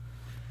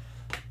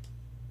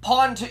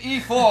Pawn to I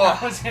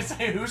e4. was gonna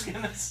say, who's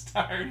gonna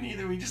start?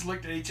 Neither. We just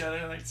looked at each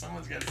other like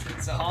someone's gotta say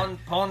something.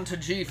 Pawn to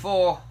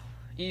g4.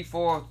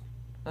 e4.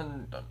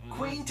 And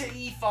Queen to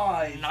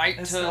e5. Knight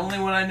That's to the only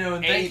one I know.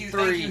 And thank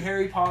A3. you,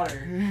 Harry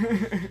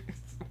Potter.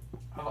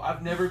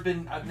 I've never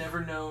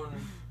known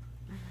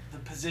the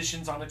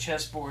positions on a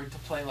chessboard to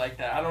play like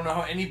that. I don't know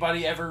how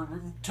anybody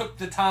ever took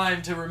the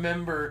time to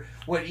remember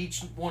what each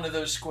one of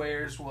those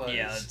squares was.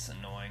 Yeah, that's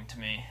annoying to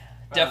me.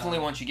 Definitely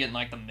once you get in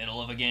like the middle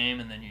of a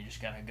game and then you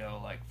just gotta go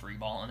like free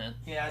balling it.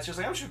 Yeah, it's just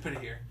like, I'm just gonna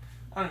put it here.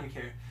 I don't even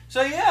care.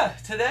 So yeah,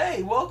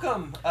 today,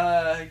 welcome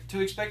to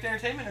Expect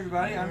Entertainment,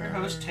 everybody. I'm your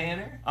host,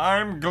 Tanner.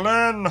 I'm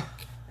Glenn.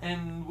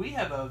 And we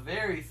have a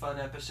very fun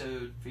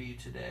episode for you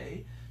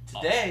today.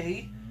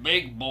 Today,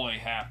 Big boy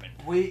happened.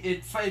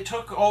 it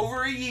took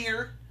over a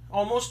year,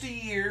 almost a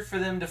year, for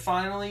them to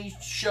finally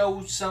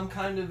show some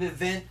kind of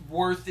event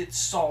worth its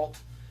salt.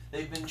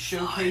 They've been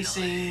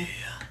showcasing...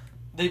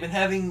 They've been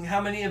having how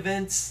many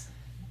events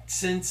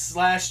since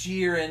last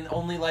year, and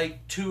only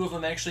like 2 of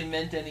them actually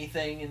meant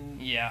anything,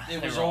 and Yeah, it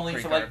they was were all only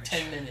pretty for like garbage.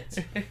 10 minutes.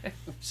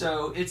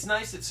 So it's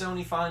nice that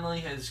Sony finally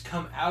has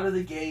come out of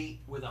the gate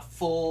with a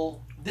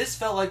full... This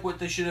felt like what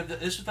they should have done.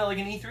 This felt like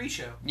an E3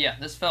 show. Yeah,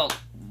 this felt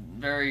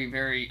very,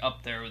 very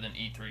up there with an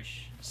E3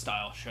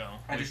 style show.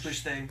 I just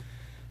wish they...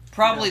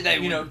 Probably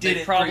did they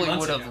it probably 3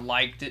 months would have ago.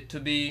 liked it to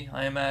be,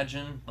 I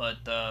imagine, but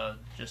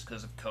just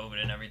because of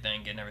COVID and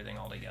everything, getting everything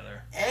all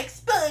together.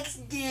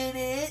 Xbox did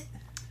it!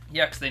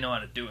 Yeah, because they know how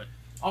to do it.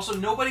 Also,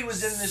 nobody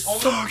was in this. Only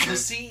the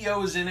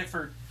CEO was in it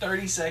for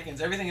 30 seconds.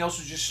 Everything else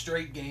was just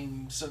straight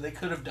games, so they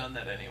could have done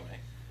that anyway.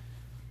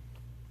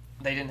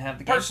 They didn't have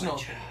the Personal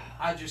game footage. opinion.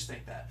 I just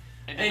think that.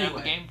 They didn't have the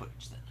Anyway. game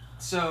footage then.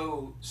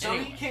 So,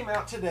 Sony Anyway. came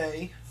out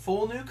today,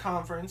 full new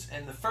conference,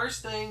 and the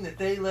first thing that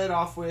they led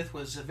off with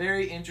was a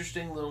very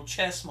interesting little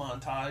chess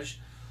montage.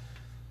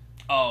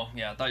 Oh,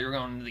 yeah, I thought you were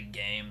going into the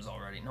games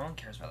already. No one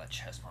cares about that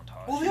chess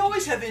montage. Well, they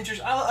always have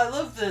interest. I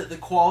love the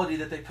quality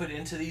that they put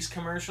into these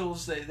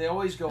commercials. They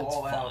always go It's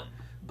all fun. out.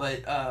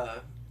 But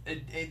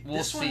We'll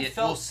this one see it.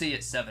 felt We'll see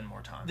it 7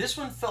 more times. this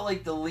one felt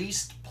like the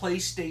least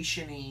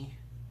PlayStation-y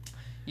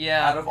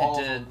Yeah, out of all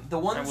it of did. them. The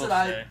ones will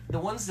that say. the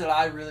ones that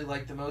I really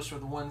liked the most were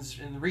the ones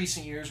in the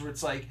recent years where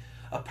it's like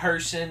a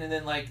person and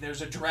then like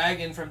there's a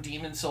dragon from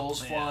Demon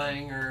Souls Yeah.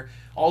 flying, or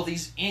all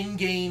these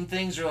in-game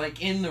things are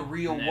like in the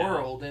real Yeah.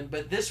 world.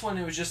 But this one,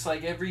 it was just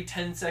like every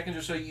 10 seconds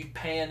or so you'd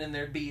pan and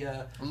there'd be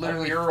a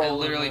Literally, mural it of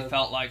literally a-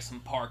 felt like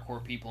some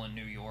parkour people in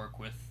New York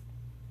with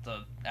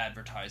the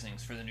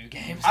advertisings for the new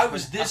games. I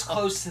was this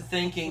close to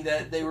thinking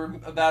that they were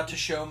about to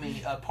show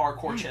me a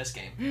parkour chess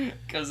game.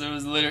 Because it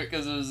was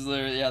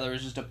literally, yeah, there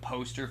was just a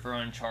poster for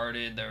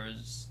Uncharted. There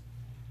was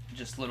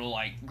just little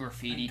like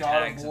graffiti God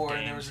tags of War, of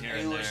and there games was an here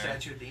and Aloy there.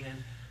 statue at the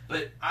end.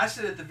 But I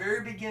said at the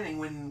very beginning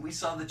when we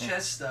saw the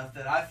chess stuff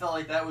that I felt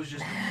like that was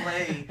just a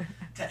play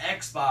to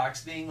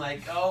Xbox, being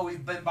like, oh,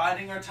 we've been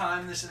biding our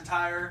time this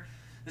entire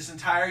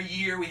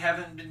year. We've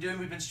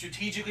been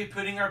strategically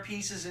putting our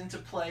pieces into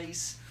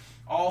place,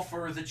 all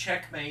for the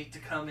checkmate to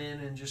come in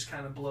and just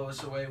kind of blow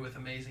us away with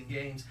amazing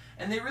games.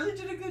 And they really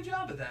did a good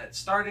job of that.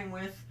 Starting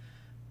with,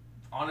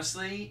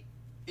 honestly,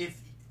 if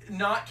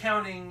not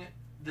counting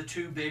the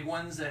 2 big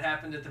ones that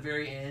happened at the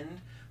very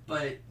end,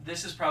 but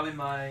this is probably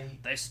my...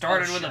 They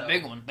started with show. a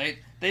big one. They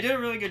did a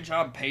really good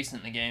job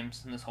pacing the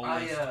games in this whole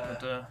list.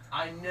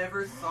 I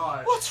never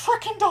thought... Let's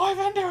freaking dive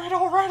into it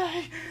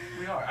already!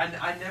 We are.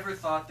 I never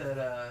thought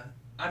that...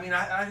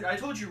 I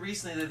told you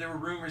recently that there were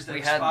rumors that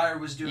We had- Aspyr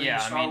was doing the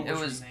Star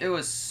Wars it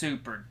was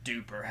super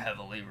duper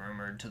heavily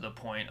rumored to the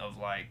point of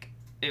like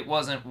it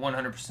wasn't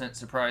 100%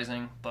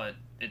 surprising, but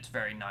it's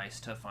very nice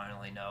to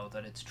finally know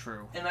that it's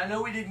true. And I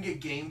know we didn't get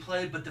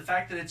gameplay, but the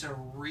fact that it's a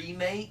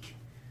remake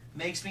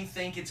makes me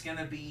think it's going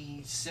to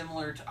be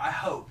similar to... I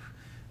hope.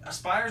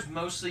 Aspyr's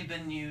mostly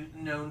been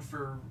known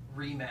for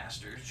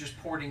remasters, just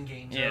porting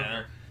games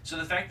over. So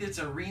the fact that it's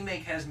a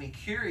remake has me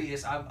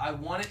curious. I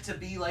want it to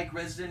be like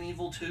Resident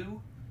Evil 2.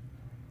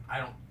 I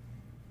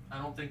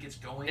don't think it's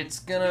going It's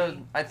to gonna.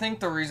 be. I think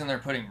the reason they're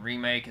putting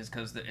remake is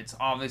because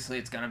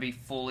it's gonna be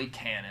fully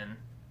canon,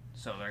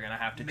 so they're gonna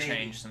have to Maybe.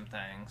 change some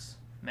things.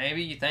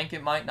 Maybe you think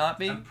it might not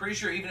be. I'm pretty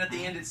sure even at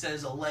the end it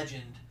says a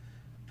legend.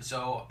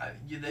 So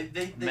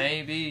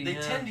Maybe they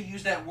yeah. tend to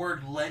use that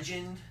word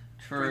legend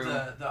True. for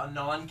the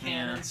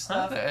non-canon Yeah.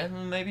 stuff. Okay,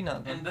 maybe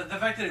not. And the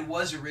fact that it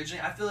was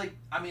originally, I feel like,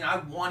 I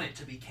want it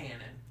to be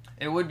canon.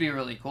 It would be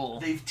really cool.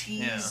 They've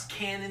teased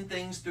canon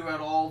things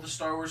throughout all the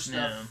Star Wars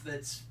stuff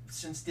that's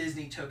since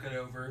Disney took it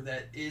over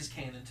that is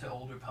canon to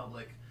Old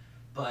Republic.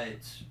 But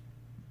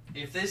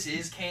if this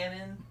is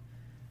canon,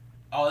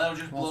 that'll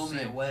just We'll blow me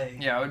see. away.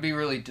 Yeah, it would be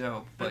really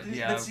dope. But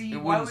yeah, see,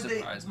 it why wouldn't would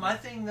surprise me. My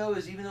thing though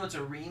is even though it's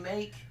a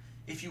remake,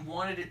 if you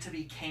wanted it to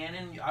be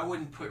canon, I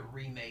wouldn't put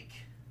remake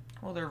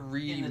Well, they're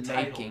in the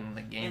remaking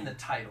the game. in the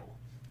title.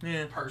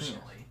 Yeah.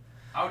 Personally,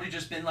 I would have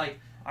just been like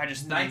I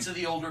just Knights of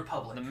the Old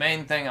Republic. The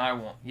main thing I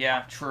want.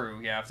 Yeah, true.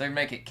 Yeah, if they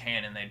make it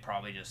canon, they'd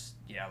probably just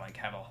like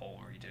have a whole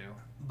redo.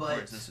 But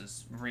Whereas this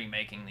is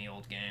remaking the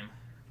old game.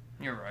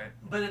 You're right.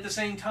 But at the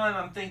same time,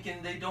 I'm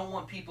thinking they don't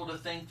want people to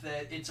think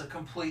that it's a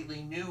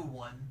completely new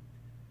one.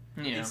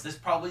 Yeah. It's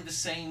probably the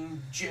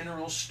same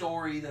general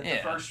story that the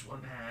first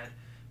one had.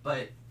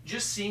 But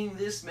just seeing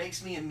this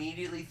makes me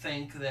immediately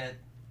think that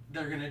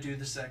they're going to do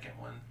the second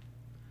one.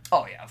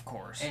 Oh, yeah, of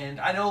course.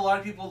 And I know a lot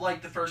of people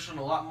like the first one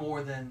a lot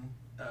more than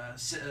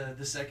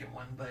the second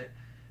one, but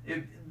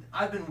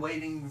I've been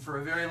waiting for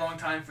a very long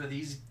time for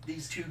these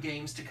two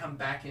games to come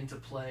back into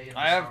play. In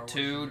I have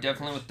too,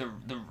 definitely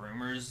with the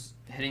rumors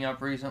hitting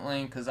up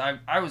recently, because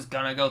I was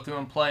going to go through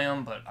and play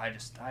them, but I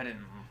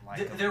didn't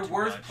like them They're too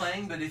worth much.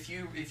 playing, but if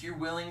you're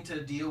willing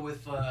to deal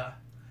with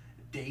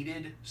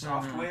dated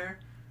software...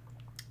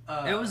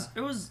 It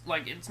was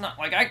like, it's not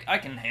like I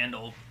can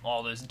handle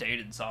all this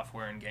dated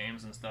software and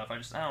games and stuff. I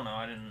don't know.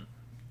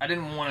 I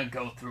didn't want to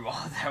go through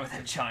all of that with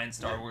a giant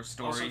Star Wars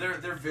story. Also,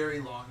 they're very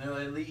long. They're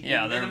at least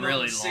they're really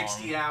long.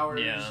 60 hours.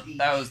 Yeah, each.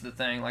 that was the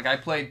thing. Like I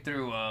played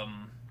through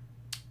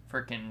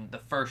freaking the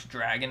first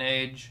Dragon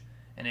Age,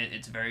 and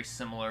it's very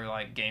similar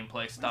like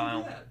gameplay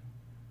style. When did you do that?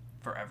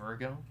 Forever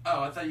ago.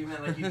 Oh, I thought you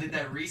meant like you did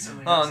that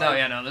recently. Oh no,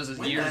 yeah, no, this is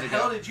when years ago. When the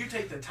hell did you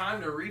take the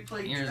time to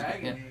replay Years ago,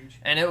 Dragon yeah. Age?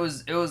 And it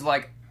was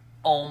like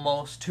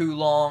almost too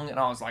long, and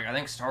I was like, I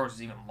think Star Wars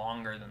is even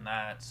longer than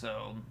that,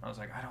 so I was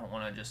like, I don't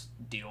want to just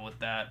deal with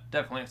that.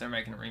 Definitely if they're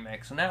making a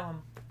remake. So now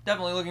I'm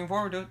definitely looking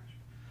forward to it.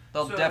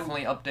 They'll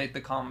definitely update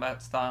the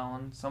combat style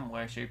in some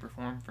way, shape, or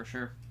form, for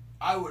sure.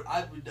 I would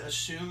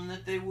assume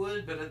that they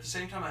would, but at the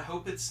same time, I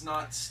hope it's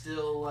not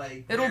still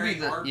like It'll very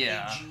be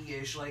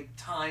RPG-ish, like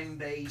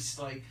time-based,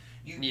 like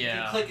you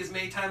can click as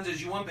many times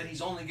as you want, but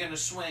he's only gonna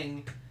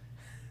swing.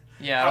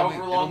 Yeah,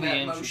 it'll be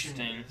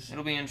interesting.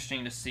 It'll be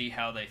interesting to see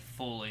how they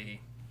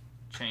fully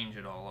change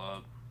it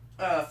all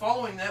up.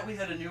 Following that, we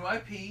had a new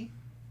IP,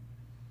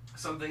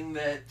 something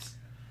that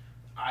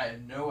I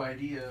had no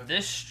idea.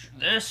 This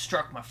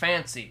struck my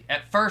fancy.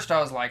 At first, I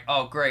was like,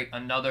 "Oh, great,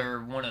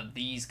 another one of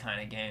these kind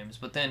of games."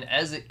 But then,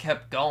 as it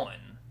kept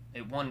going,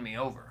 it won me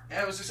over.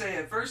 Yeah, I was to say,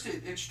 at first,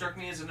 it struck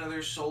me as another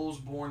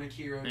Soulsborne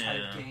Akira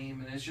type game,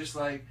 and it's just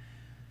like.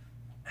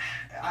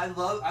 I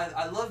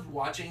love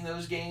watching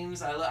those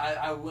games.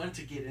 I want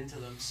to get into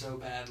them so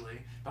badly,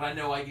 but I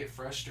know I get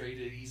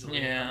frustrated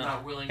easily. Yeah. I'm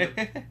not willing to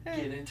get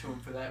into them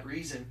for that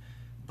reason.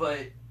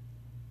 But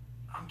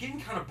I'm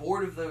getting kind of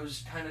bored of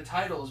those kind of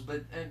titles.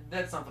 But and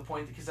that's not the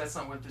point, because that's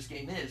not what this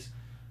game is.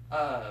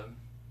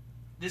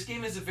 This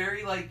game is a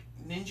very like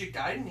Ninja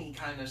Gaiden-y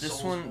kind of.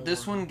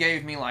 This one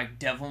gave me like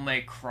Devil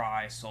May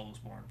Cry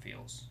Soulsborne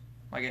feels.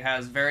 Like, it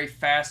has very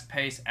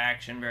fast-paced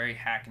action, very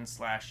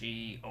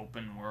hack-and-slashy,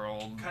 open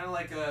world. Kind of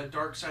like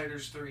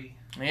Darksiders 3.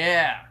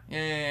 Yeah.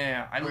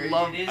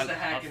 It is the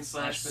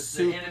hack-and-slash, but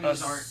the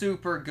enemies aren't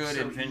super good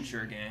so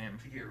adventure easy game.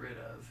 to get rid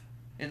of.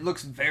 It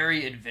looks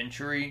very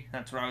adventure-y.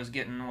 That's what I was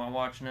getting while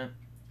watching it.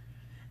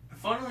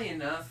 Funnily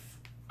enough,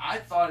 I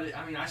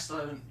still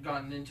haven't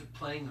gotten into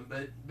playing them,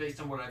 but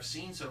based on what I've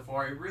seen so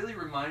far, it really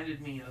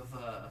reminded me of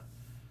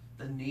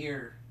the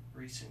Nier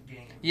recent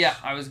games. Yeah,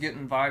 I was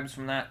getting vibes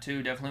from that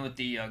too, definitely with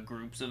the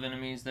groups of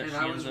enemies that she ends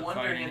up fighting and stuff. And I was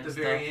wondering at the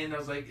very end, I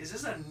was like, is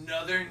this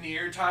another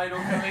Nier title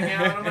coming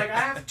out? I'm like, I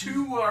have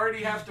two I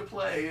already have to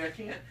play.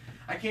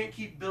 I can't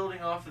keep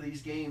building off of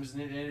these games.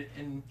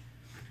 And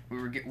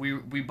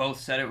we both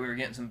said it, we were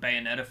getting some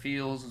Bayonetta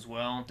feels as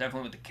well,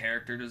 definitely with the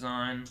character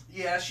design.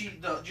 Yeah,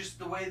 just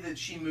the way that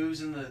she moves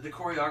and the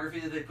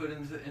choreography that they put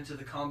into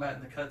the combat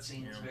and the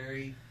cutscenes is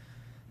very,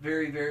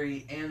 very,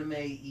 very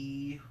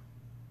anime-y.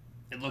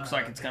 It looks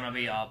like it's going to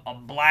be a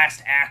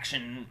blast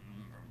action,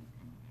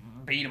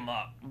 beat 'em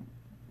up,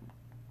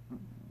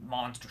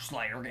 Monster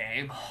Slayer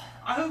game.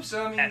 I hope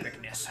so. I mean,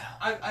 epicness.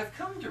 I've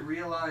come to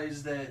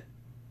realize that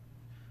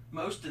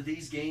most of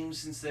these games,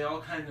 since they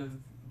all kind of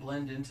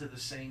blend into the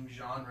same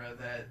genre,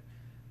 that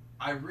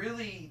I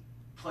really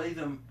play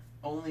them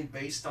only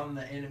based on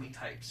the enemy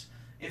types.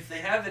 If they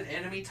have an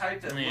enemy type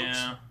that looks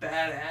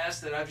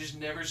badass that I've just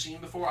never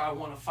seen before, I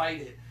want to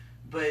fight it.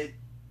 But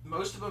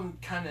most of them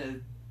kind of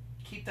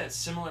keep that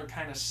similar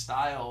kind of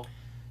style.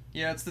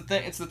 Yeah, it's the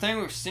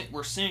thing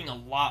we're seeing a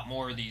lot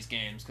more of these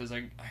games, because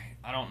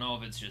I don't know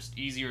if it's just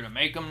easier to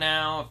make them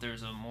now, if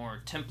there's a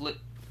more template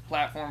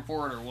platform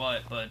for it or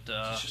what, but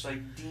it's just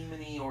like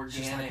demon-y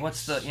organic. Just like,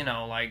 what's the,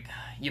 like,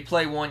 you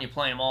play one, you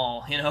play them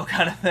all,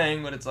 kind of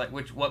thing, but it's like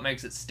what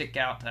makes it stick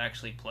out to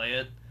actually play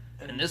it.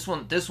 And this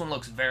one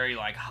looks very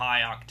like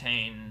high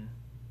octane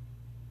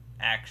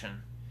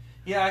action.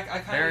 Yeah, I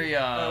kind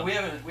of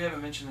we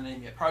haven't mentioned the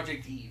name yet.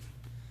 Project Eve.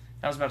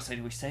 I was about to say,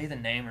 did we say the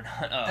name or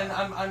not? And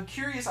I'm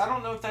curious. I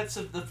don't know if that's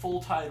the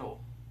full title.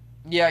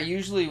 Yeah,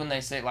 usually when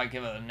they say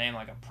give a name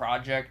like a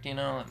project, it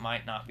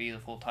might not be the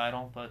full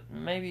title, but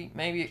maybe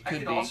it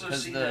could be,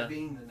 because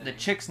the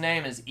chick's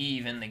name is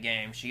Eve in the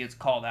game. She gets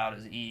called out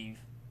as Eve,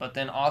 but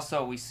then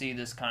also we see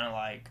this kind of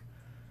like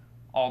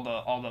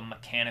all the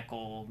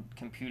mechanical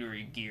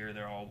computery gear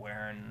they're all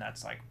wearing.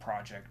 That's like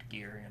project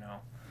gear, Yeah.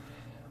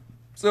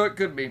 So it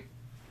could be,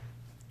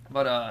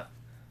 but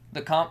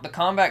the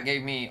combat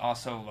gave me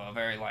also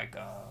very like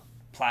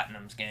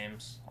Platinum's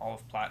games, all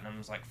of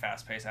Platinum's like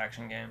fast-paced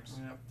action games.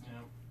 Yep.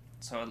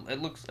 So it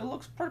looks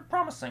pretty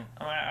promising.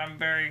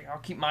 I'll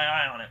keep my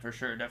eye on it for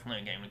sure.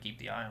 Definitely a game to keep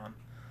the eye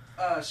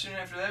on. Soon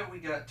after that, we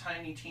got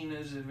Tiny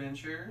Tina's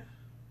Adventure.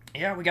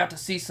 Yeah, we got to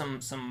see some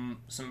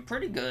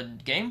pretty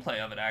good gameplay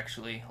of it,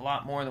 actually. A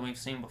lot more than we've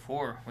seen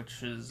before,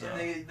 which is...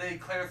 And they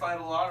clarified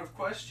a lot of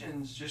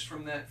questions just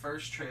from that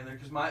first trailer.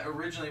 Because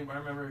originally, I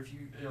remember,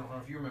 I don't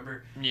know if you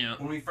remember, yeah.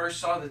 when we first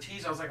saw the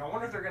tease, I was like, I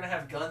wonder if they're going to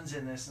have guns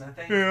in this. And I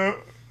think... Yeah.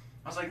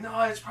 I was like, no,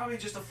 it's probably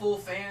just a full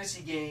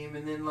fantasy game.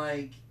 And then,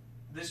 like,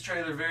 this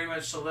trailer very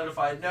much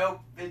solidified,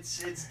 nope,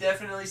 it's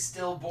definitely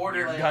still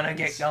Borderlands. You're gonna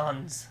get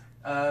guns.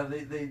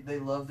 They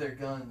love their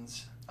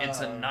guns. It's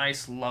a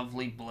nice,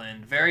 lovely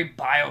blend. Very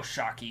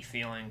Bioshocky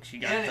feeling. She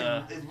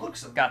got it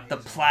looks amazing. Got the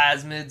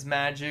plasmids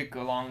magic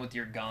along with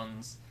your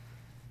guns.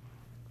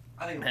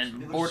 I think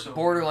and it looks so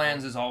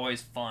Borderlands is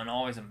always fun,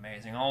 always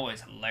amazing,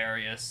 always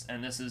hilarious.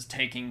 And this is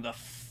taking the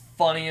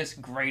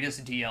funniest,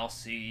 greatest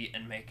DLC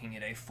and making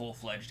it a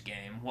full-fledged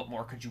game. What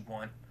more could you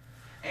want?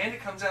 And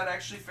it comes out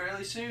actually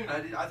fairly soon.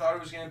 I thought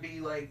it was going to be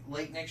like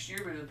late next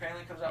year, but it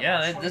apparently comes out.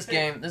 Yeah,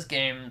 this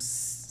game's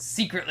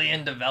secretly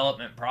in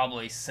development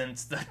probably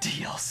since the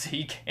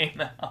DLC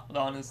came out.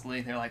 Honestly,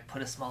 they're like,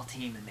 put a small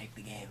team and make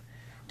the game.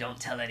 Don't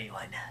tell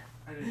anyone.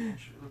 I didn't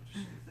actually look to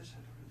see if this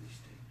had a release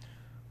date.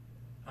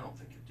 I don't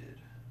think it did.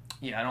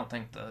 Yeah, I don't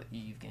think the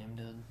Eve game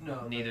did.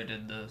 No. Neither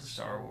did the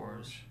Star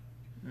Wars.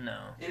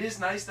 No. It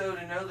is nice though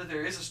to know that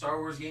there is a Star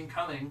Wars game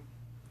coming.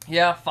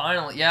 Yeah,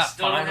 finally. Yeah,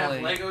 Still finally. don't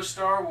have Lego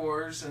Star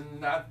Wars,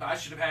 and I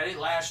should have had it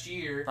last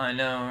year. I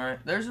know, right?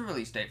 There's a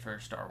release date for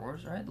Star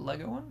Wars, right? The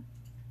Lego one?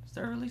 Is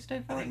there a release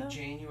date for it now?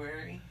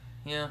 January.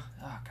 Yeah.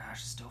 Oh, gosh,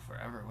 it's still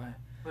forever away.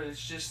 But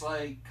it's just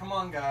like, come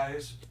on,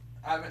 guys.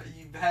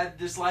 You've had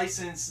this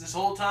license this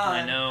whole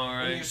time. I know,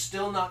 right? And you're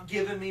still not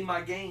giving me my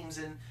games,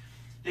 and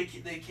they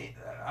can't.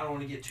 I don't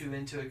want to get too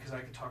into it because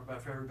I could talk about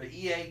it forever. But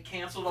EA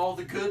canceled all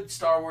the good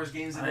Star Wars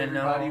games that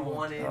everybody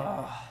wanted,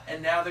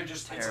 and now they're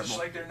just it's just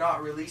like they're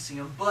not releasing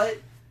them. But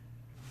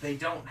they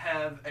don't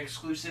have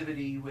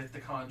exclusivity with the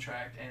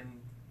contract, and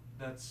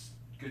that's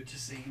good to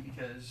see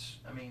because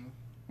I mean.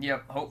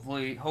 Yep.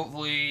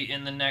 Hopefully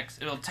in the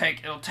next it'll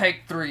take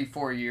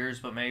 3-4 years,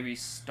 but maybe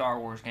Star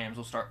Wars games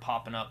will start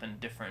popping up in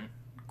different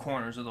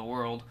corners of the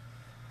world,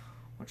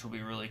 which will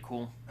be really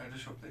cool. I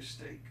just hope they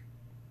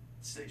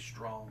stay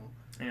strong.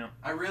 Yeah.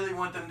 I really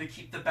want them to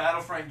keep the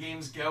Battlefront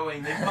games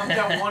going. They pumped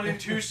out 1 and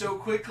 2 so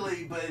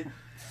quickly, but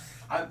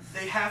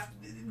they have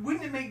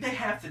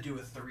to do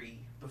a 3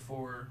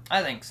 before.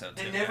 I think so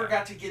too. They never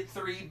got to get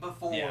 3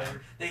 before. Yeah.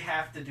 They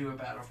have to do a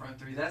Battlefront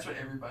 3. That's what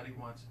everybody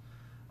wants.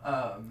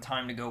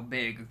 Time to go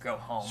big or go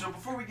home. So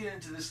before we get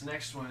into this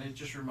next one, it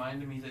just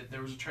reminded me that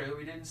there was a trailer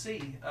we didn't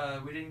see.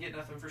 We didn't get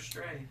nothing for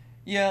Stray.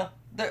 Yeah.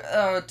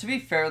 To be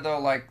fair though,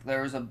 like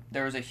there was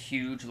a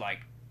huge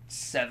like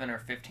 7 or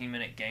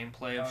 15-minute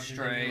gameplay of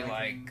Stray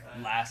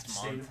last month.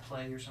 State of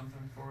play or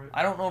something for it.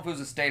 I don't know if it was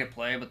a state of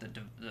play, but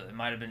it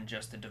might have been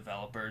just the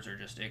developers or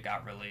just it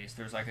got released.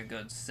 There's like a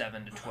good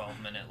 7 to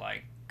 12-minute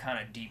like kind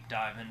of deep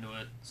dive into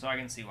it, so I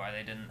can see why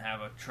they didn't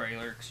have a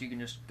trailer because you can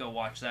just go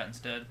watch that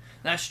instead.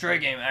 That Stray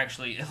game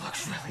actually it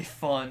looks really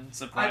fun,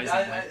 surprisingly.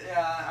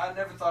 I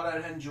never thought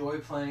I'd enjoy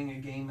playing a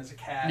game as a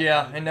cat.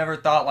 Yeah, I never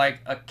thought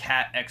like a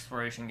cat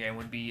exploration game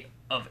would be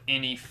of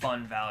any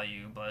fun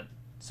value, but.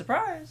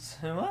 Surprise!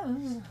 It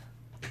was.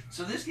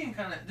 So this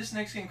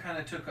next game kind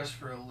of took us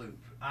for a loop.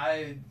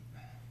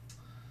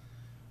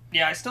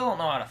 Yeah, I still don't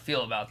know how to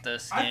feel about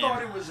this game. I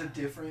thought it was a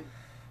different.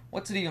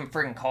 What's it even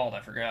friggin' called?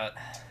 I forgot.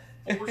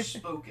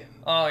 Forspoken.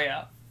 Oh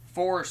yeah,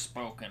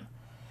 Forspoken.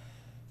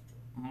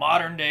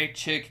 Modern day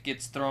chick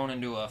gets thrown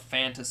into a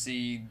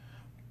fantasy.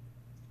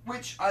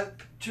 Which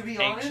to be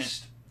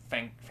honest,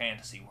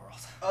 fantasy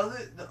world.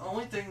 The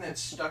only thing that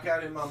stuck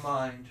out in my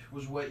mind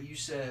was what you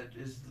said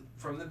is.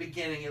 From the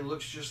beginning, it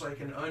looks just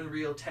like an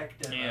Unreal Tech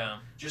demo. Yeah.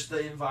 Just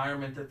the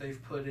environment that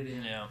they've put it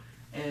in. Yeah.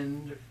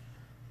 And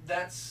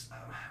that's,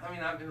 I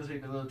mean, I'm going to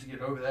take a little to get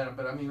over that,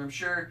 but I mean, I'm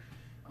sure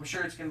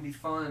it's going to be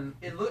fun.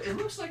 It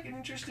looks like an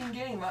interesting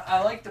game.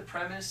 I like the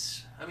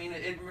premise. I mean,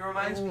 it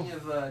reminds me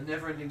of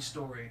Neverending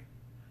Story.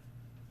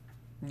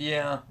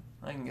 Yeah,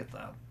 I can get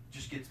that.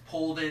 Just gets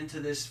pulled into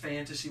this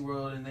fantasy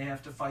world, and they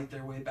have to fight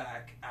their way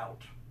back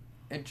out.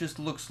 It just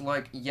looks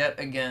like yet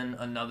again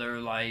another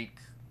like.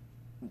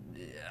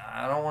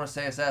 I don't want to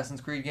say Assassin's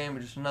Creed game,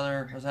 but just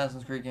another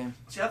Assassin's Creed game.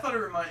 See, I thought it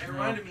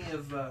reminded me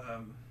of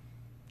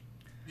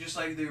just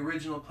like the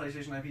original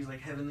PlayStation IPs, like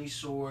Heavenly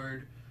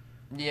Sword,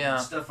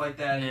 and stuff like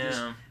that.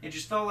 Yeah. It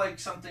just felt like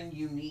something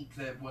unique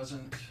that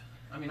wasn't.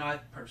 I mean, I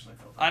personally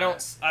felt. I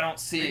don't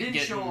see it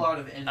getting. Show a lot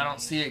of enemies. I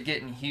don't see it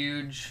getting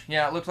huge.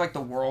 Yeah, it looked like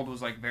the world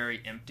was like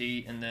very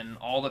empty, and then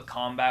all the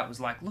combat was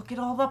like, look at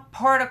all the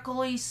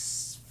particle-y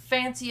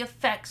fancy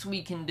effects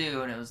we can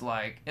do, and it was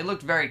like it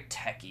looked very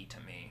techy to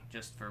me.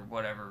 Just for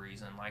whatever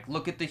reason, like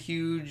look at the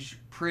huge,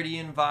 pretty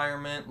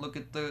environment. Look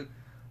at the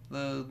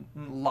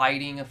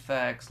lighting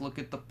effects. Look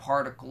at the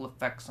particle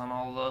effects on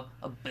all the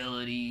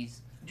abilities.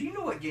 Do you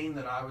know what game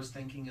that I was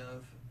thinking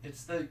of?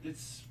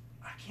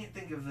 I can't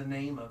think of the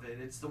name of it.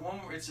 It's the one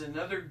where it's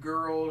another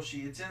girl.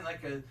 It's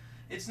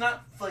It's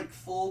not like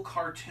full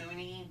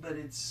cartoony, but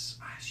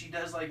she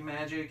does like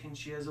magic and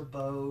she has a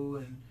bow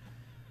and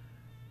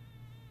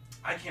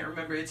I can't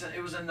remember.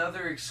 It was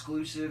another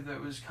exclusive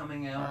that was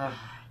coming out.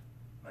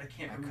 I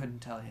can't remember. I couldn't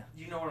tell you.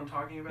 You know what I'm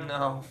talking about?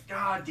 No.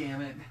 God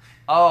damn it.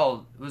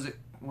 Oh, was it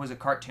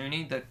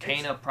cartoony? The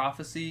Cana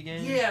Prophecy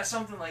game? Yeah,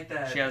 something like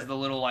that. She has the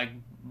little like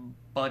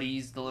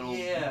buddies, the little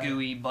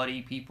gooey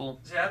buddy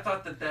people. See, I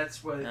thought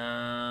that's what.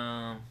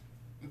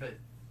 But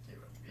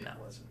it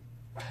wasn't.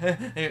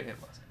 It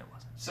wasn't.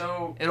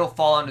 So it'll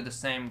fall under the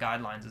same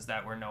guidelines as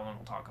that, where no one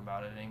will talk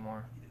about it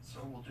anymore. So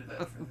we'll do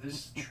that for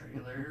this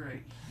trailer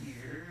right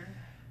here.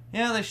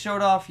 Yeah, they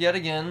showed off yet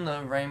again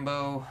the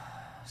Rainbow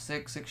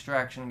Six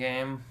Extraction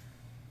game.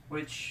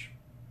 Which.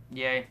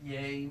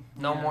 Yay.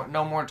 No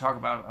more to talk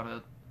about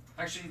it.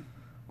 Actually,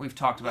 we've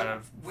talked about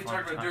it. We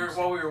talked about it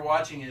while we were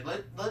watching it.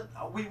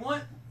 We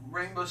want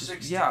Rainbow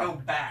Six to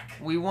go back.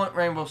 We want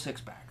Rainbow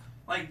Six back.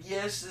 Like,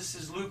 yes, this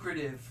is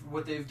lucrative,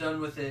 what they've done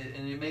with it,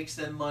 and it makes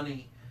them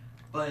money,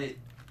 but...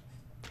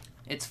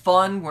 It's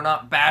fun. We're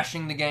not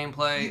bashing the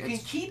gameplay. You can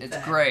keep that.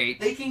 It's great.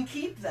 They can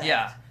keep that.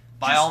 Yeah,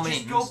 by all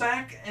means. Just go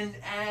back and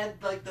add,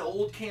 like, the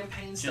old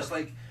campaign stuff.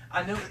 Like,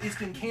 I know it's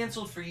been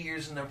canceled for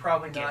years, and they're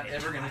probably not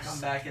ever going to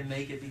come back and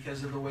make it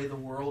because of the way the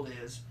world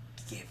is.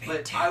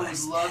 But I would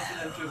love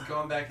for them to have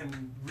gone back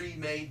and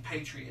remade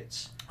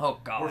Patriots. Oh,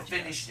 God. Or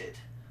finished it.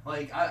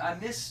 Like, I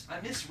miss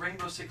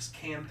Rainbow Six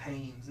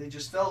campaigns. They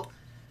just felt...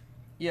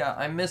 Yeah,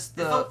 I missed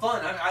the... It felt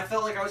fun. I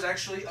felt like I was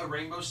actually a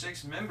Rainbow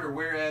Six member,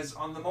 whereas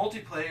on the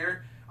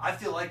multiplayer, I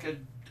feel like a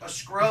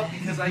scrub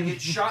because I get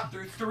shot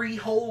through 3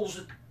 holes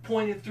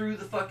pointed through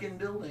the fucking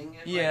building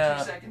in like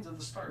 2 seconds of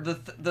the start.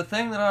 The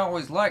thing that I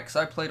always liked, because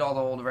I played all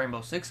the old Rainbow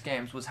Six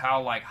games, was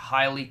how like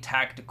highly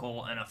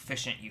tactical and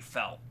efficient you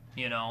felt,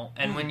 you know?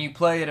 And when you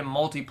play it in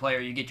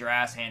multiplayer, you get your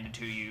ass handed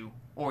to you,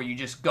 or you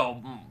just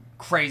go...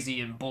 crazy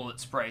and bullet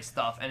spray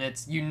stuff,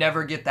 and you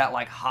never get that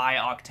like high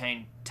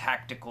octane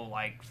tactical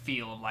like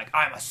feel of like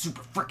I'm a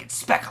super freaking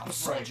spec ops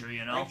soldier,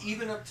 you know? Like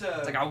even up to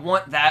it's like I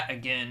want that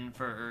again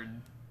for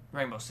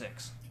Rainbow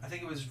Six. I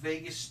think it was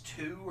Vegas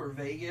 2 or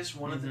Vegas,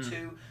 one of the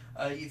two.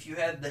 If you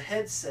had the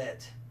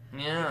headset, you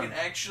can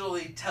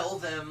actually tell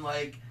them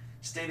like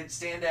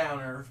stand down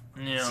or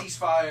cease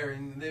fire,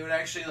 and they would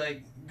actually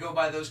like go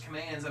by those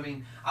commands. I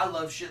mean, I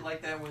love shit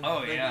like that when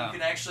you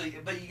can actually,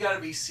 but you got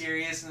to be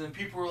serious, and then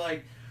people were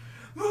like,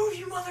 move,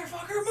 you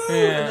motherfucker, move!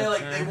 And they're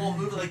like, they won't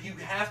move. Like, you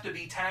have to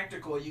be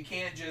tactical. You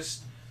can't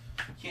just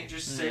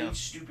say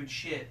stupid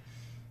shit.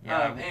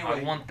 Yeah,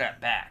 anyway, I want that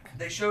back.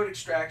 They showed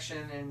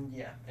Extraction, and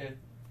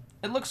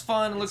it looks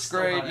fun. It looks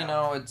great. You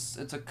know, it's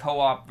a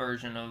co-op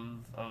version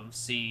of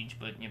Siege,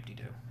 but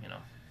yip-de-doo. You know,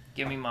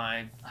 give me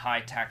my high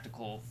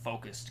tactical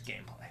focused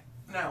gameplay.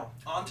 Now,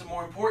 on to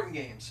more important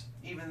games.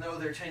 Even though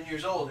they're 10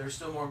 years old, they're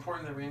still more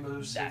important than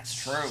Rainbow Six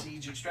That's true.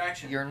 Siege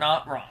Extraction. You're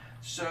not wrong.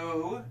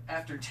 So,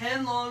 after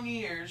 10 long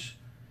years,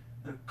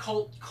 the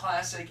cult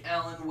classic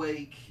Alan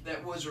Wake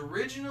that was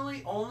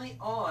originally only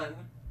on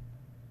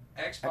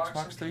Xbox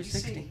and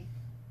 360. PC,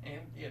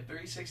 and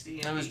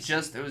 360 and it was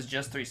PC. It was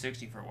just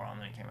 360 for a while,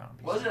 and then it came out on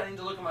PC. Was it? I need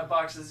to look at my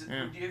boxes. Do you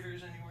have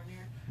yours anywhere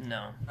near?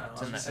 No.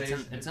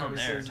 It's in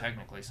there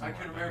technically somewhere. I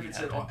couldn't remember if it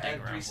said add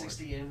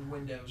 360 and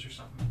Windows or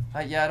something.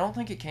 Yeah, I don't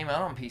think it came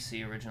out on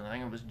PC originally. I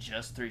think it was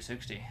just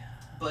 360.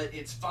 But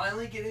it's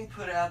finally getting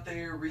put out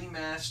there,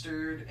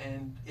 remastered,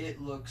 and it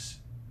looks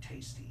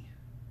tasty.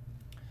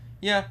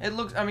 Yeah, it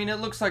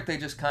looks like they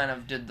just kind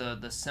of did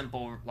the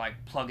simple,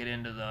 like, plug it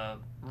into the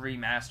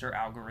remaster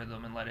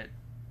algorithm and let it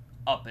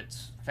up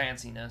its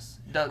fanciness.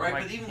 Right,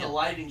 but even the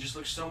lighting just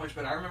looks so much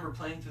better. I remember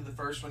playing through the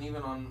first one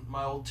even on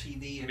my old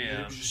TV, and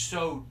it was just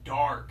so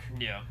dark.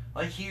 Yeah.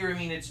 Like here, I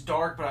mean, it's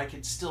dark, but I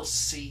could still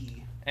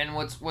see. And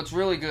what's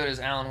really good is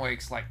Alan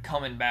Wake's like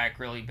coming back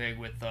really big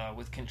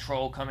with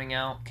Control coming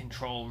out.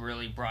 Control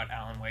really brought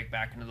Alan Wake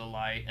back into the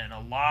light, and a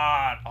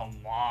lot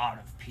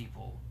of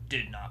people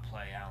did not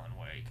play Alan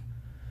Wake.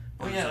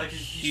 Well, yeah, like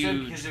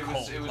you said,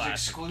 because it was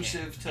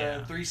exclusive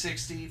to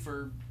 360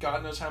 for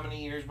God knows how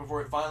many years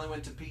before it finally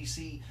went to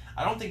PC.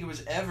 I don't think it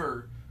was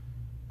ever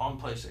on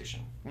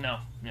PlayStation. No,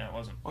 it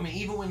wasn't. I mean,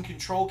 even when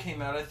Control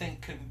came out, I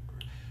think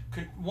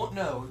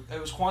no, it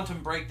was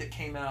Quantum Break that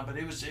came out, but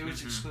it was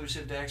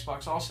exclusive to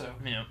Xbox also.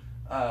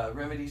 Yeah.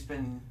 Remedy's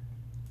been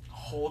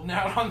holding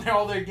out on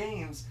all their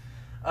games,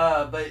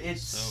 but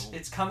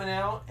it's coming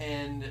out,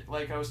 and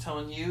like I was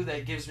telling you,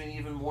 that gives me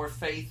even more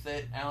faith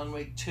that Alan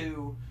Wake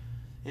 2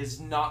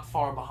 is not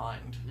far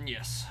behind.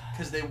 Yes.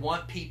 Because they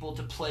want people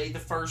to play the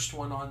first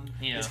one on.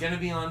 Yeah. It's going to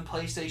be on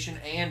PlayStation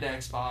and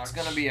Xbox. It's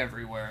going to be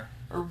everywhere.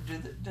 Or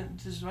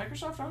does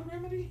Microsoft own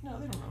Remedy? No,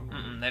 they don't own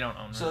Remedy. They don't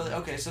own Remedy. So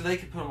okay, so they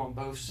could put them on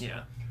both. So.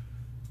 Yeah.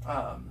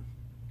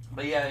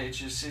 But yeah,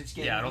 it's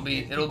getting. Yeah,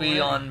 it'll be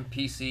on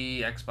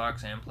PC,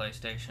 Xbox, and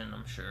PlayStation,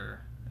 I'm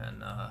sure,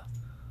 and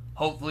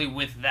hopefully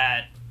with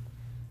that,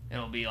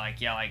 it'll be like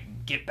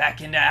get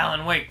back into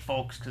Alan Wake,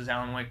 folks, because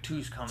Alan Wake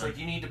 2's coming. It's like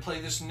you need to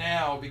play this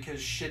now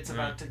because shit's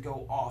about to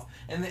go off.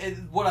 And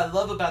what I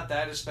love about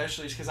that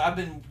especially is because I've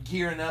been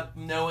gearing up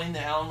knowing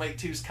that Alan Wake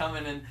 2's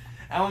coming, and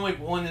Alan Wake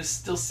 1 is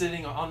still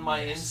sitting on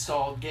my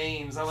installed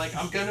games. I'm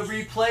going to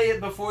replay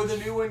it before the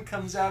new one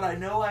comes out. I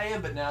know I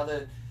am, but now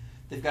that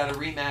they've got a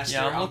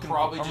remaster, I'm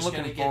probably just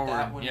going to get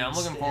that one. Yeah, I'm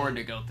looking forward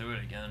to go through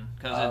it again.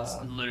 Because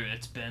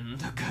it's been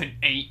a good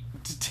 8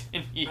 to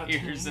 10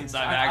 years since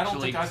I've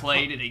actually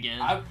played it again.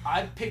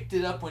 I picked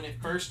it up when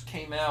it first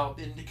came out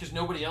because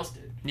nobody else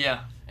did.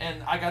 Yeah.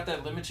 And I got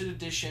that limited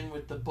edition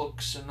with the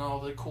books and all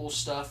the cool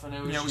stuff, and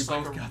it was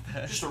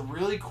just a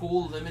really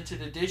cool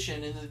limited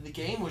edition, and the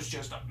game was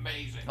just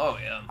amazing. Oh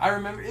yeah. I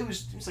remember it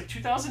was like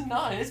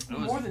 2009. It's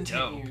been more than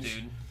 10 years.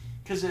 Dude.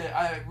 Because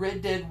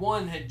Red Dead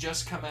 1 had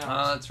just come out.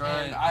 Oh, that's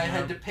right. And I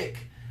had to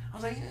pick. I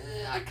was like,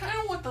 I kind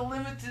of want the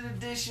limited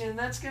edition.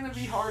 That's going to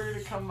be harder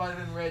to come by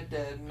than Red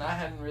Dead, and I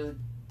hadn't really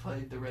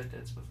played the Red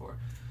Deads before.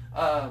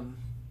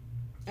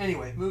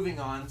 Anyway, moving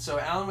on. So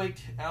Alan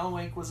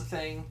Wake was a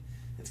thing.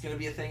 It's going to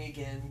be a thing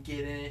again. Get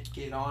in it.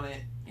 Get on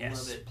it.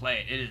 Yes, love it.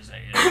 Play it. It is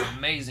an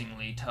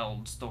amazingly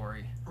told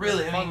story.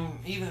 Really, I mean,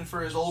 even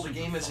for as old a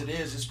game as it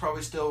is, it's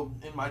probably still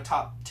in my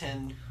top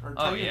 10 or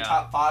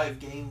top 5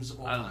 games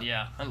of all time.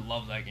 Yeah, I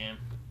love that game.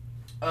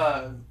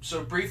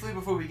 So briefly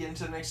before we get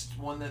into the next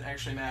one that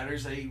actually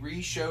matters, they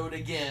re-showed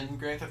again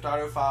Grand Theft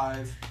Auto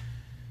 5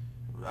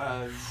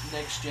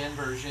 next gen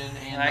version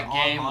and that the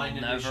game online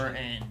will edition. never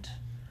end.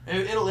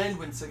 It'll end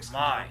when 6 comes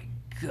out.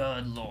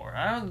 Good Lord.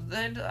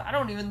 I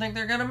don't even think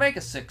they're going to make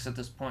a 6 at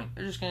this point.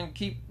 They're just going to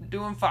keep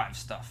doing 5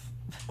 stuff.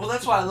 Well,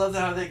 that's why I love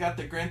how they got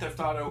the Grand Theft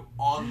Auto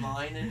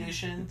Online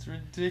Edition. It's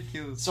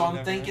ridiculous. So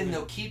I'm thinking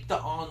they'll keep the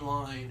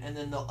online and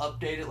then they'll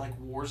update it like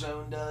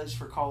Warzone does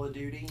for Call of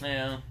Duty.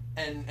 Yeah.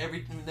 And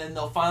then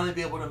they'll finally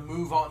be able to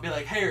move on and be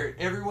like, hey,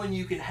 everyone,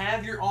 you can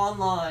have your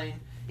online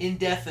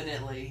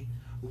indefinitely.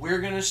 We're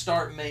going to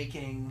start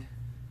making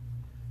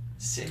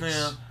 6.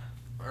 Yeah.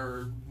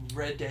 Or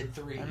Red Dead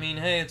 3. I mean,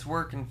 hey, it's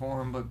working for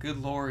them, but good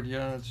Lord,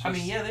 yeah, it's just... I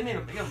mean, yeah, they got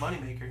a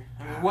moneymaker.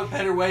 I mean, what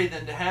better way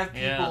than to have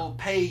people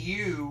pay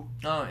you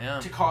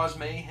to cause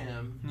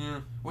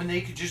mayhem when they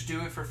could just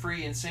do it for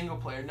free in single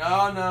player?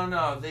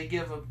 No. They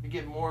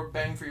get more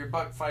bang for your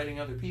buck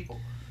fighting other people.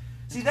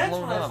 See, that's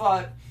what I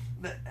thought.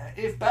 That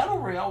if Battle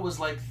Royale was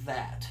like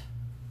that,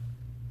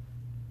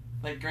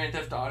 like Grand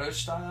Theft Auto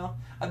style,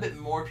 I bet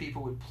more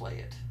people would play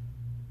it.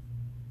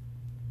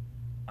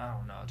 I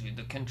don't know, dude.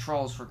 The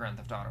controls for Grand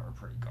Theft Auto are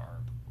pretty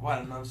garb. Well, I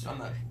don't know. I'm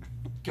not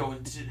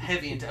going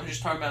heavy into... I'm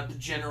just talking about the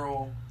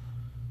general...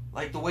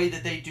 Like, the way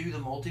that they do the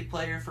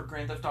multiplayer for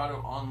Grand Theft Auto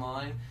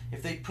Online.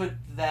 If they put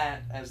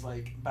that as,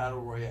 like,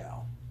 Battle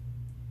Royale.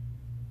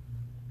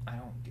 I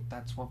don't...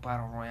 That's what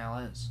Battle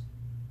Royale is.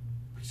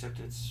 Except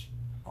it's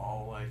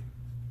all, like,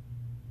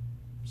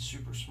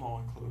 super small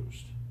and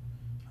closed.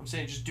 I'm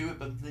saying just do it,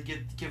 but they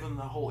give them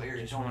the whole area.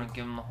 You just want to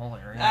give them the whole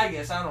area? I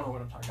guess. I don't know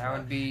what I'm talking about. That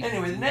would be...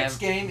 Anyway, the next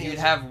game is... You'd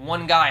have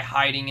one guy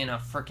hiding in a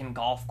frickin'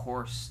 golf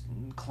course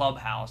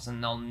clubhouse,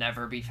 and they'll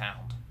never be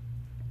found.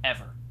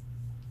 Ever.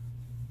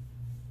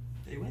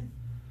 They win.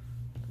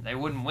 They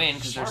wouldn't win,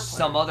 because there's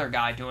some other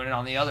guy doing it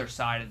on the other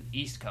side of the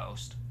East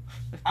Coast.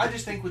 I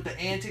just think with the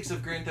antics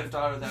of Grand Theft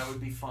Auto, that would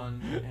be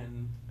fun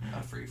and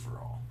a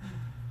free-for-all.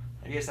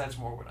 I guess that's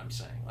more what I'm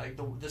saying. Like,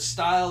 the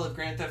style of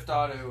Grand Theft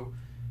Auto...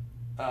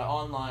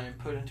 online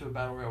put into a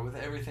battle royale with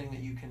everything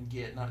that you can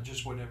get, not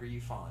just whatever you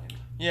find.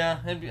 Yeah,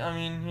 it'd be, I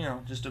mean, you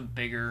know, just a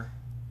bigger...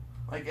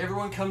 Like,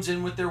 everyone comes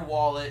in with their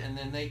wallet, and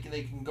then they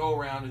can go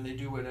around and they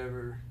do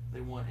whatever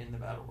they want in the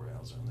battle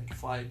royale zone. They can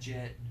fly a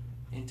jet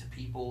into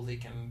people, they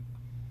can...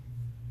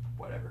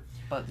 whatever.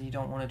 But you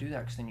don't want to do that,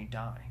 because then you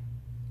die.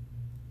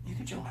 You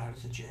can jump out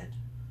of the jet.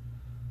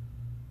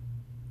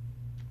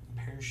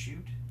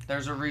 Parachute.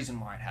 There's a reason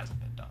why it hasn't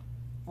been done.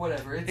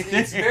 Whatever.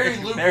 It's very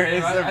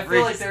lucrative. I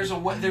feel like there's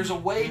a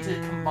way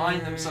to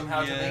combine them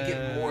somehow to make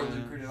it more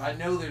lucrative. I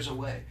know there's a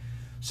way.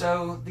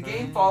 So the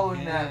game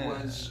following that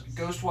was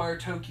Ghostwire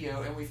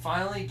Tokyo, and we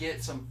finally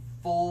get some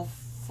full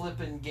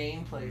flippin'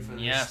 gameplay for this thing.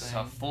 Yes,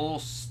 a full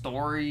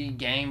story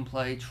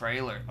gameplay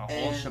trailer, the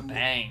whole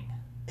shebang.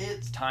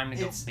 It's time to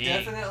go big. It's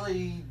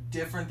definitely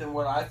different than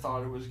what I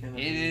thought it was going to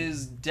be. It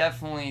is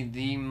definitely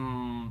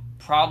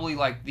probably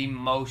like the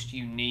most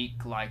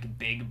unique, like,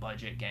 big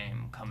budget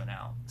game coming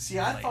out. See,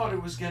 I thought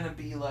it was going to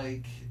be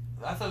like...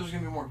 I thought it was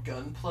going to be more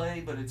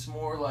gunplay, but it's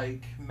more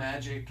like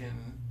magic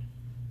and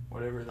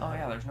whatever.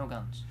 There's no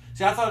guns.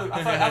 See, I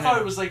thought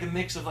it was like a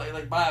mix of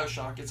like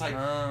BioShock. It's like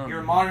you're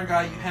a modern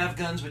guy, you have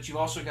guns, but you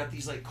also got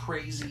these like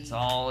crazy. It's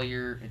all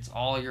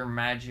your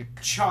magic.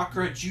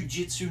 Chakra,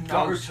 jujitsu,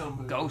 Naruto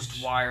moves.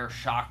 Ghostwire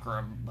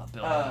chakra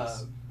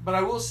abilities. But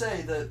I will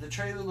say the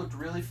trailer looked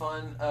really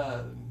fun.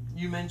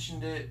 You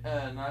mentioned it,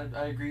 and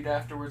I agreed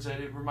afterwards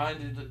that it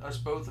reminded us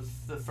both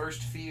of the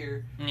first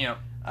Fear. Yep.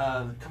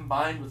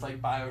 Combined with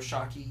like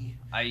BioShock-y.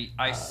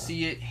 I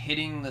see it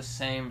hitting the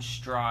same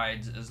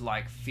strides as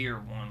like Fear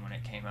 1 when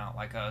it came out,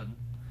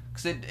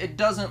 because it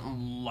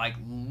doesn't like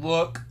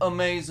look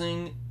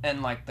amazing,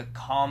 and like the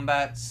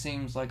combat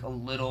seems like a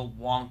little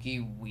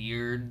wonky,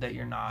 weird that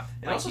you're not.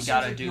 It also you seems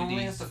gotta like do you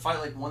only these have to fight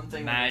like one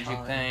thing magic at a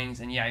time. things,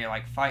 and you're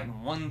like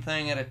fighting one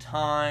thing at a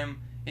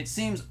time, it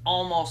seems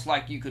almost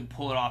like you could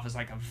pull it off as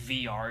like a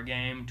VR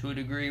game to a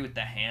degree with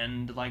the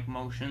hand like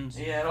motions.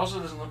 Yeah, it also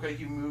doesn't look like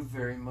you move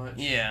very much.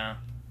 Yeah.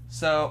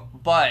 So,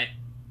 but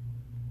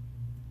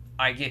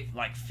I get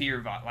like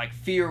Fear. Like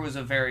Fear was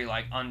a very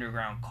like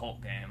underground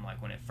cult game.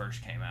 Like when it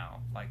first came out,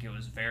 like it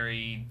was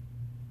very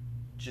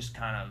just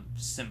kind of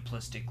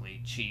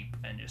simplistically cheap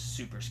and just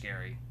super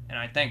scary. And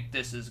I think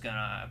this is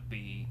gonna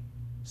be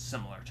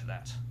similar to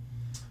that.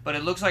 But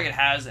it looks like it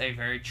has a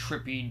very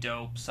trippy,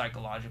 dope,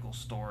 psychological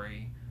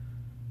story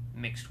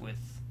mixed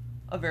with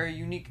a very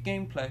unique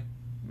gameplay.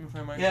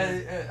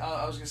 Yeah,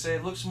 I was gonna say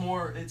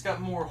it's got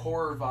more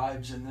horror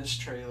vibes in this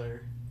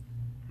trailer.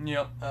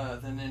 Yep.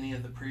 Than any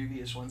of the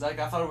previous ones. Like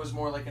I thought it was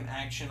more like an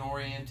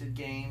action-oriented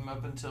game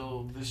up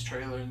until this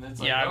trailer, and it's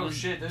like, yeah,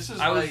 shit, this is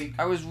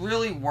I was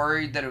really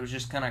worried that it was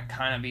just gonna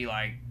kind of be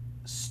like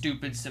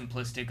stupid,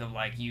 simplistic of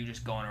like you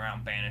just going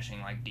around banishing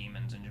like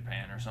demons in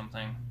Japan or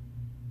something.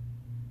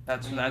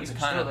 That's what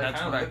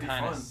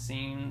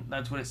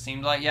it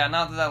seemed like. Yeah,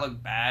 not that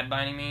looked bad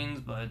by any means,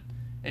 but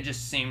it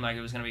just seemed like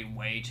it was gonna be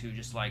way too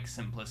just like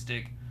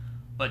simplistic.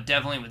 But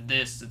definitely with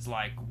this, it's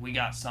like we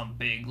got some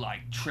big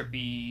like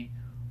trippy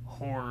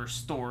horror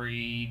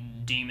story,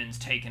 demons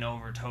taking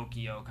over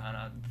Tokyo kind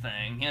of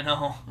thing, you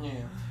know? Yeah,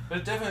 but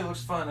it definitely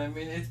looks fun. I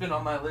mean, it's been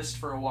on my list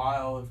for a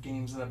while of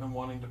games that I've been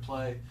wanting to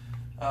play.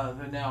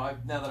 But now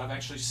that I've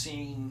actually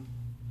seen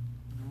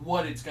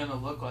what it's gonna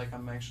look like,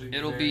 I'm actually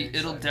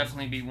it'll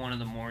definitely be one of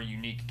the more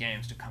unique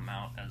games to come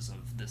out as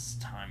of this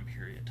time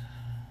period.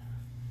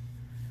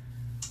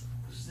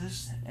 Was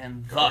this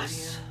and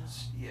Guardians?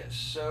 Thus yes.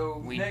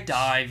 So we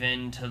dive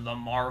into the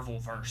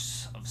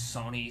Marvelverse of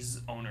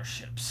Sony's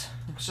ownerships.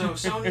 So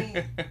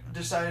Sony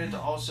decided to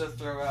also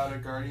throw out a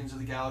Guardians of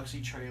the Galaxy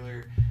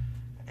trailer,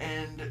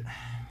 and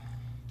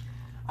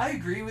I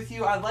agree with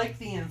you. I like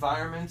the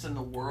environments and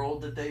the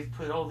world that they've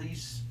put all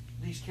these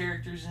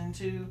characters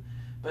into,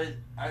 but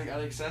like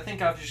I said, I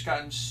think I've just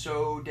gotten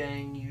so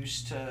dang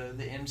used to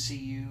the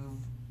MCU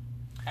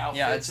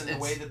outfits and the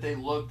way that they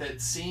look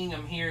that seeing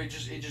them here, it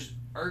just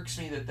irks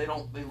me that they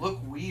look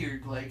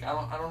weird. Like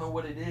I don't know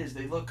what it is.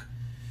 They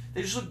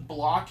just look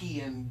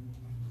blocky and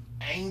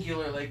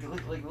angular. Like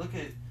look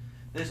at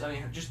this. I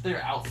mean, just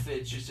their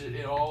outfits.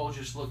 It all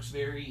just looks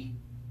very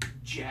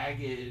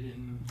jagged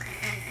and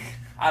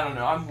I don't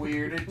know. I'm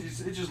weird. It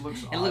just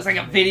looks. It looks like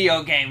a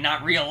video game,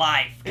 not real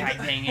life. God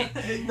dang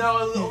it.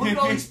 No, look at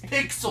all these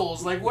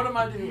pixels. Like, what am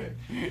I doing?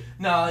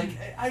 No, like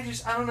I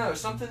don't know.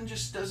 Something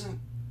just doesn't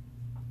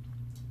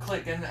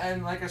click.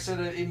 And like I said,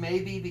 it may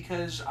be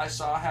because I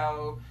saw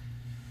how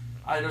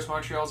Eidos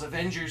Montreal's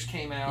Avengers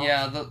came out.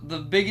 Yeah, the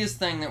biggest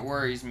thing that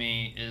worries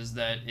me is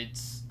that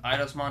it's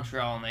Eidos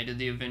Montreal and they did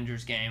the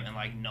Avengers game and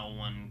like no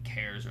one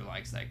cares or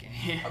likes that game.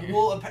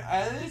 Well,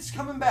 it's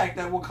coming back.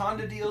 That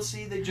Wakanda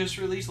DLC they just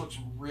released looks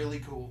really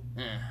cool.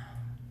 Yeah,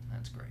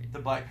 that's great. The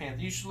Black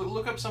Panther. You should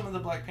look up some of the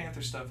Black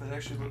Panther stuff. It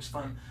actually looks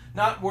fun.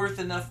 Not worth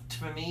enough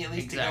for me, at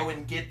least, to go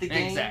and get the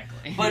game.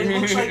 Exactly. But it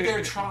looks like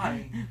they're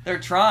trying. They're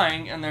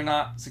trying, and they're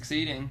not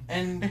succeeding.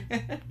 And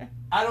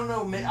I don't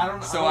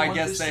know. So I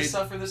guess they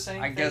suffer the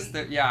same. I guess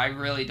that. Yeah, I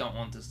really don't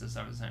want this to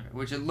suffer the same fate.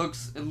 Which it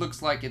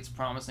looks like it's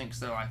promising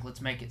because they're like,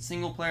 let's make it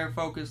single player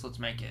focused. Let's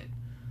make it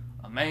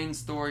a main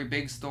story,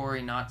 big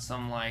story, not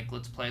some like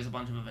let's play as a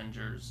bunch of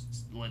Avengers.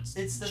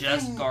 It's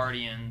just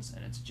Guardians,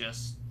 and it's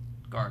just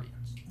Guardians.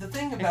 The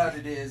thing about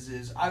it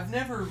is I've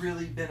never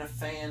really been a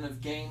fan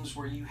of games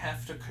where you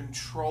have to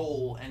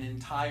control an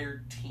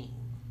entire team.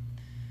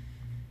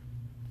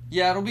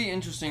 Yeah, it'll be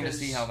interesting to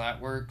see how that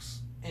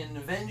works. In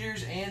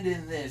Avengers and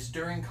in this,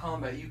 during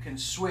combat, you can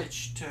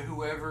switch to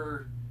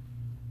whoever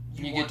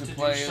you want to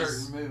do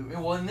certain move.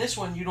 Well, in this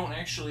one, you don't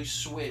actually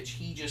switch.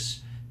 He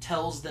just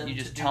tells them to do something.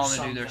 You just tell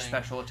them to do their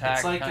special attack.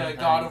 It's like a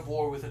God of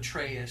War with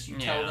Atreus. You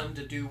tell them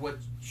to do what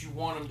you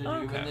want them to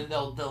do, and then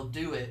they'll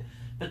do it.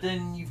 But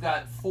then you've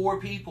got 4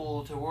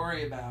 people to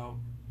worry about.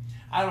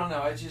 I don't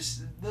know.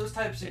 Those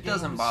types of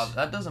games.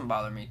 That doesn't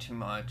bother me too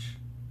much.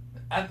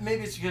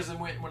 Maybe it's because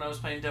when I was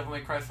playing Devil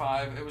May Cry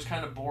 5, it was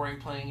kind of boring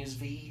playing as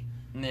V.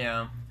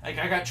 Yeah. Like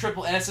I got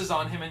triple S's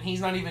on him, and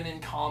he's not even in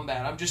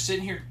combat. I'm just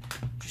sitting here,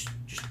 just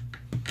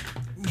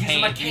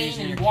using my cane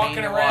and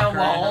walking around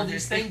while all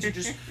these things are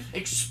just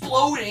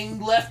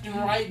exploding left and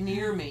right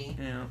near me.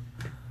 Yeah.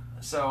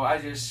 So I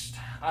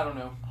don't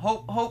know.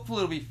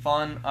 Hopefully it'll be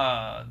fun.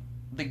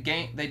 The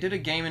game, they did a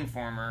Game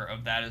Informer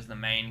of that as the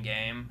main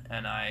game,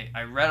 and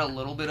I read a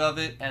little bit of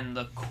it, and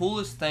the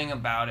coolest thing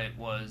about it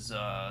was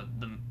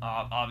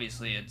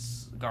obviously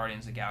it's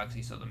Guardians of the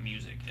Galaxy, so the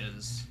music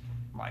is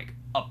like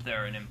up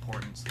there in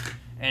importance,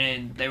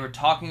 and they were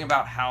talking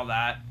about how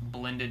that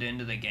blended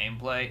into the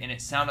gameplay, and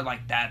it sounded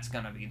like that's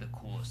gonna be the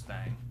coolest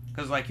thing,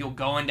 because like you'll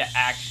go into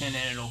action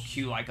and it'll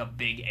cue like a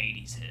big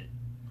 80s hit.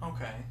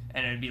 Okay.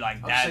 And it'd be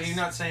like that. So you're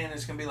not saying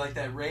it's gonna be like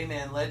that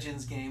Rayman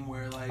Legends game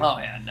where like oh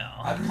yeah no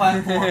a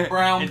platform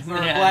brown or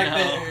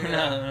black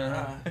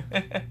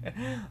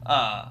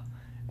no.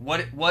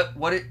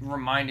 What it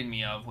reminded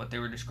me of, what they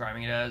were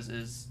describing it as,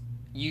 is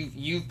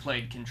you've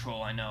played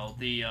Control, I know,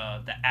 the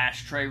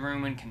ashtray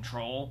room in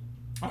Control.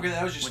 Okay,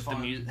 that was just with fun.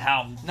 the music,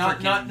 how not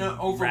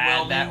overwhelming.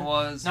 Rad that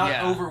was.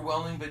 Not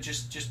overwhelming, but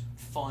just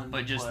fun.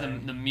 But just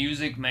the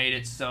music made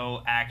it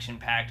so action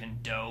packed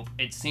and dope.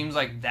 It seems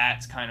like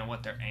that's kind of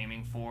what they're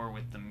aiming for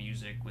with the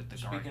music, with the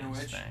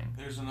Guardians thing.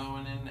 There's another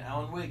one in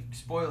Alan Wake.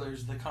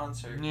 Spoilers: the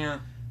concert. Yeah,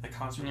 the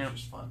concert was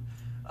just fun.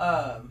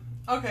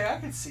 Okay, I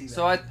could see that.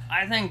 So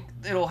I think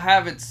it'll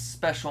have its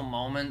special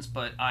moments,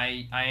 but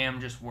I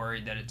am just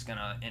worried that it's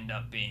gonna end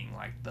up being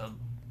like the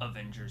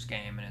Avengers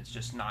game, and it's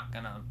just not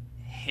gonna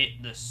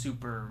hit the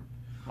super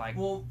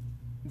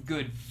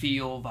good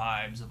feel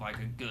vibes of like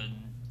a good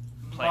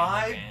play.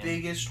 My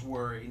biggest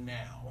worry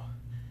now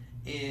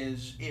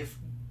is if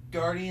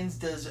Guardians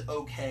does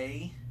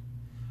okay,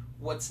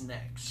 what's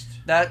next?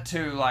 That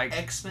too, like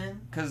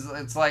X-Men, because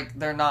it's like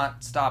they're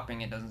not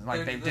stopping. It doesn't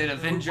like they did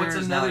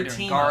Avengers. Now they're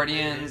doing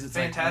Guardians. It's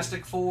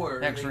Fantastic Four.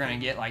 Next, we're gonna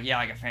get like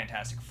a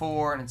Fantastic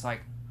Four, and it's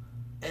like.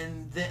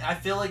 And then I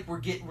feel like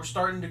we're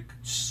starting to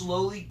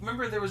slowly.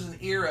 Remember, there was an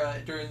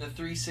era during the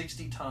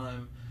 360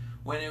 time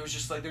when it was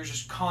just like there's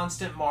just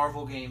constant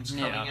Marvel games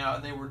coming out,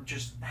 and they were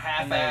just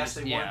half-assed.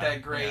 They weren't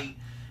that great,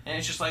 and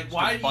it's just like,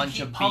 why do you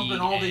keep pumping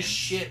all this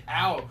shit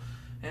out?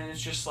 And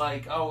it's just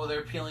like, oh, well, they're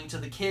appealing to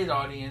the kid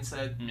audience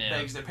that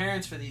begs their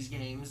parents for these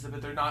games,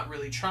 but they're not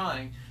really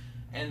trying.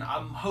 And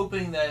I'm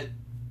hoping that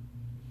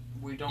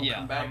we don't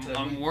come back to that.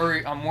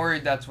 I'm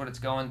worried that's what it's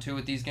going to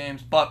with these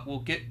games, but we'll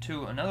get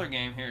to another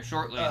game here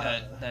shortly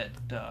that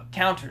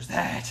counters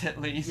that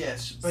at least.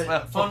 Yes,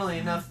 but funnily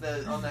enough,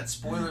 on that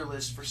spoiler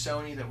list for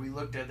Sony that we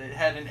looked at, it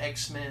had an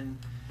X-Men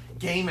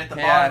game at the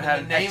bottom,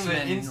 and the name of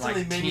it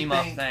instantly made me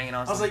think. And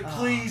I was like,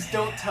 please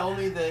don't tell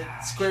me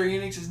that Square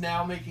Enix is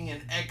now making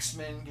an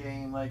X-Men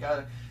game. Like,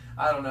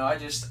 I don't know.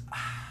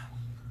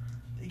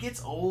 It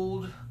gets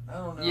old. I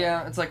don't know.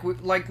 Yeah, it's like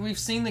we've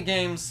seen the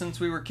games since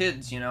we were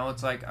kids.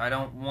 It's like I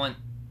don't want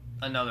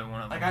another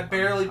one of them. Like I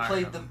barely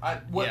played them. I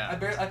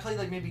played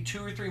like maybe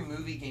 2 or 3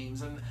 movie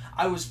games, and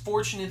I was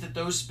fortunate that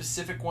those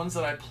specific ones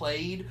that I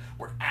played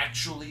were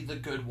actually the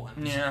good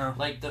ones. Yeah.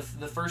 Like the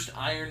first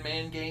Iron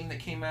Man game that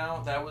came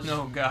out, that was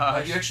oh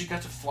gosh. You actually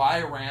got to fly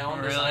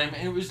around. Really?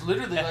 It was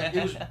literally like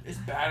it's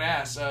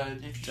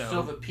badass. If you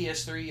still have a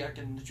PS3, I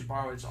can let you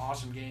borrow it. It's an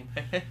awesome game.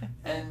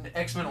 And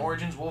X-Men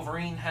Origins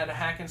Wolverine had a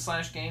hack and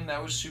slash game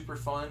that was super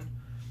fun.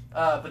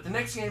 But the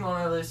next game on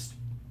our list.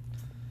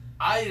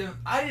 I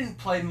didn't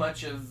play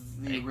much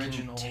of the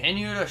original.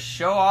 Continue to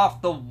show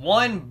off the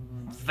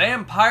one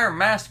Vampire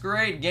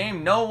Masquerade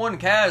game no one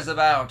cares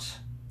about.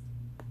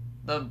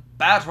 The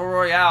Battle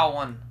Royale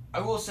one.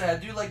 I will say I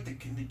do like the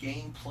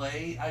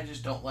gameplay. I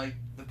just don't like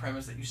the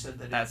premise that you said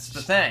that that's it's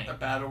the thing. A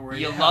Battle Royale.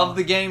 You love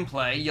the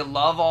gameplay. You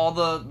love all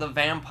the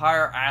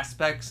vampire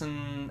aspects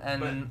and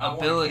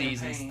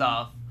abilities and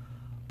stuff.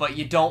 But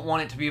you don't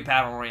want it to be a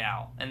Battle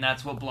Royale. And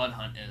that's what Blood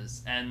Hunt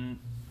is. And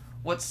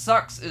what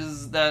sucks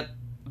is that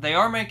they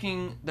are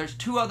making. There's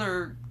two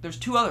other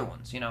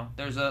ones.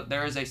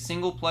 There is a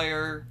single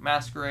player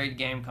Masquerade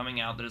game coming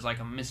out that is like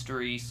a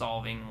mystery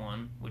solving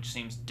one, which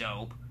seems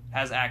dope.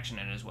 Has action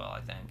in it as well,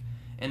 I think.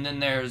 And then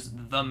there's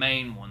the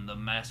main one, the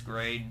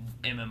Masquerade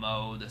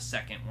MMO, the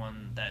second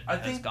one that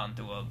has gone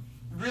through a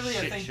really.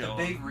 Shit I think show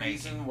the big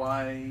reason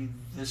why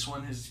this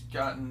one has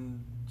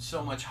gotten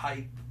so much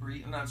hype,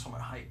 not so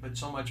much hype, but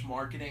so much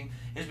marketing,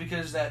 is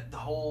because that the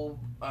whole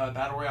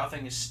Battle Royale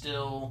thing is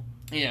still.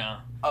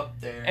 Up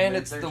there. And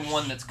it's the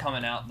one that's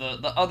coming out.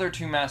 The other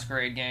 2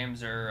 Masquerade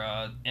games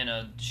are in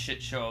a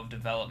shit show of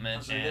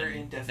development,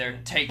 and they're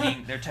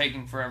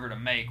taking forever to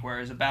make,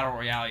 whereas a Battle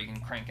Royale you can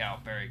crank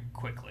out very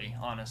quickly,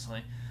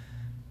 honestly.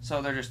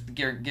 So they're just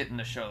getting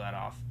to show that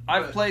off.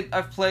 I've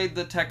played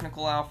the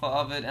technical alpha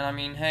of it, and I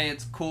mean, hey,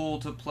 it's cool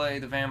to play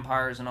the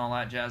vampires and all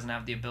that jazz and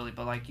have the ability,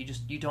 but like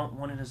you don't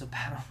want it as a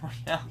Battle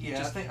Royale.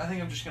 I think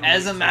I'm just gonna.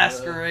 As a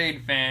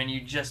Masquerade fan,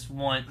 you just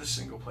want the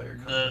single player,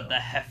 the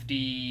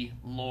hefty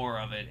lore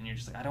of it, and you're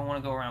just like, I don't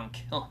want to go around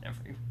killing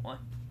everyone.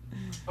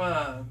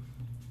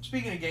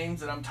 Speaking of games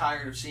that I'm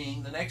tired of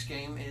seeing, the next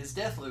game is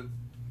Deathloop.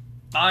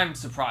 I'm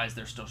surprised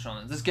they're still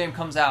showing it. This game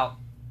comes out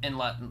in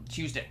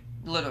Tuesday,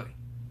 literally.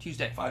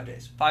 Tuesday. 5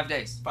 days. 5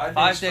 days.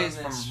 5 days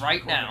from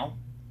right now.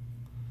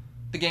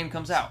 The game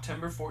comes out.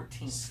 September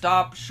 14th.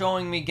 Stop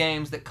showing me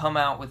games that come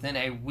out within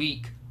a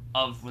week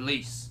of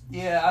release.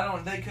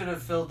 Yeah, they could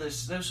have filled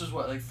this. This was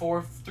what, like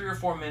 3 or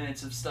 4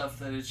 minutes of stuff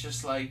that it's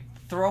just like.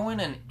 Throw in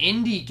an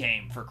indie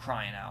game for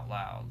crying out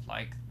loud.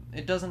 Like,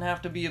 it doesn't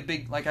have to be a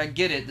big. Like, I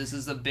get it. This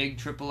is a big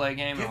AAA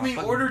game. Give me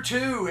Order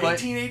 2,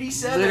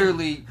 1887.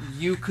 Literally,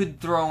 you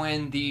could throw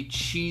in the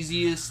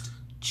cheesiest,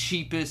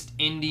 cheapest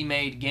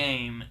indie-made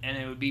game, and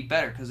it would be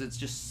better because it's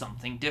just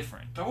something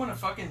different. I want a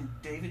fucking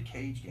David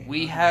Cage game.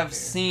 We have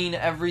seen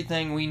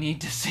everything we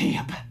need to see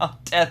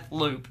about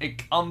Deathloop.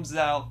 It comes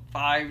out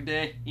 5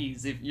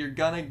 days. If you're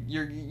gonna,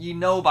 you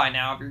know by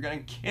now if you're gonna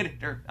get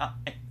it or not.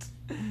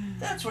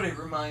 That's what it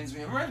reminds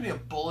me. It reminds me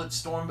of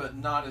Bulletstorm, but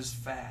not as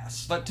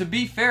fast. But to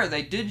be fair,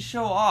 they did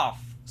show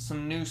off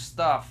some new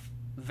stuff.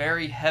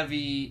 Very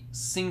heavy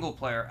single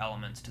player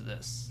elements to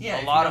this.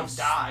 Yeah, a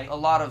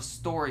lot of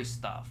story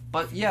stuff.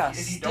 But yeah, if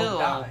you still, don't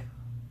die.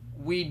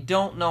 we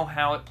don't know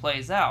how it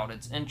plays out.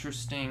 It's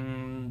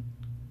interesting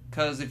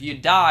because if you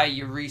die,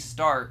 you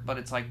restart, but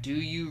it's like, do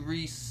you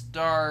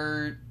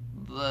restart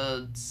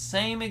the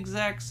same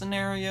exact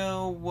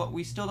scenario? What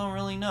we still don't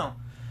really know.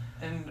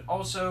 And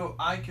also,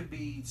 I could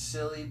be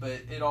silly,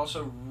 but it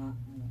also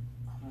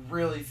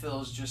really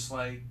feels just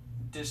like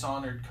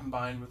Dishonored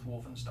combined with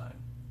Wolfenstein.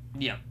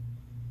 Yeah.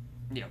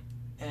 Yeah.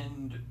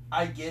 And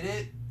I get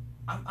it.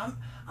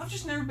 I've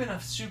just never been a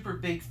super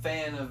big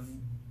fan of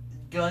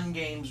gun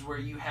games where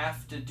you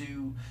have to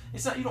do.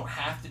 It's not you don't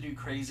have to do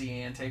crazy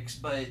antics,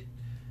 but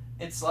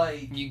it's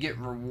like you get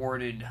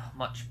rewarded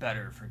much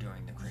better for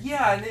doing the crazy.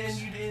 Yeah, and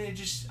it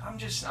just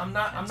I'm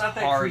not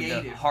that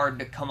creative. Hard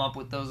to come up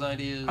with those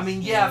ideas. I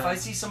mean, yeah, if I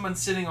see someone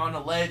sitting on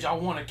a ledge, I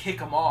want to kick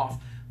them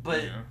off,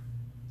 but. Yeah.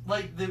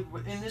 Like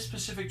in this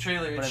specific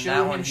trailer, it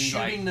showed him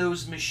shooting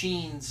those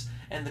machines,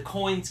 and the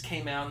coins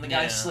came out, and the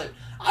guy slipped.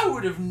 I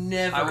would have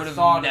never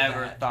thought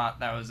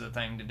that was a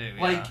thing to do.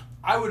 Like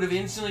I would have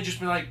instantly just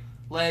been like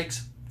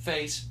legs,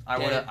 face. I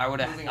would have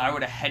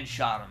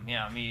headshot him.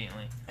 Yeah,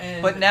 immediately.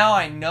 But now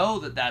I know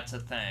that that's a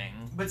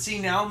thing. But see,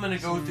 now I'm gonna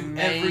go through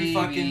every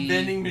fucking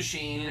vending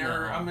machine,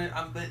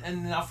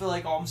 and I feel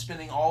like I'm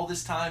spending all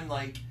this time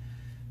like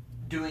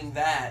doing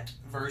that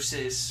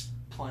versus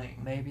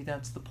playing. Maybe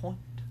that's the point.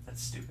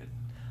 That's stupid.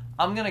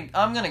 I'm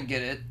gonna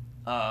get it.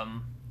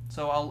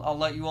 So I'll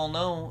let you all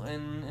know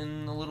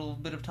in a little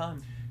bit of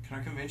time. Can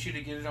I convince you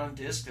to get it on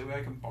disc? That way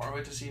I can borrow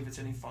it to see if it's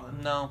any fun.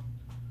 No.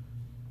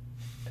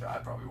 I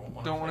probably won't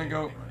want. Don't want to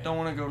go. Anyway. Don't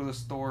want to go to the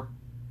store.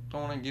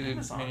 Don't want to get it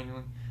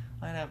manually.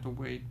 I'd have to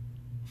wait.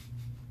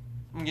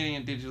 I'm getting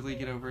it digitally.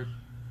 Get over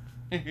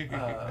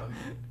it.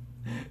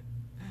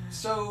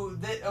 So,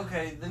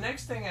 the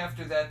next thing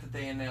after that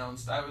they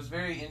announced, I was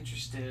very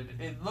interested.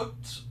 It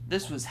looked...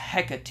 This was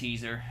hecka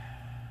teaser.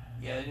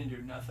 Yeah, they didn't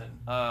do nothing.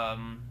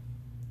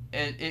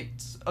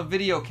 It's a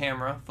video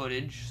camera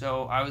footage,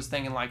 so I was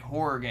thinking like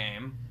horror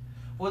game.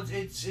 Well,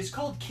 it's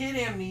called Kid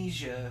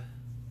Amnesia.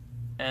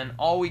 And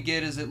all we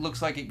get is it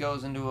looks like it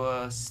goes into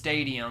a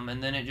stadium,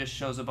 and then it just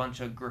shows a bunch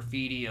of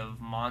graffiti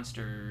of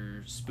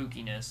monster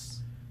spookiness.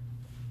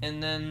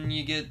 And then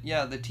you get,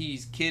 the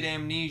tease, Kid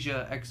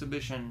Amnesia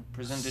exhibition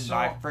presented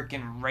by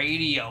frickin'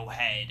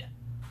 Radiohead.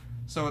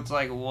 So it's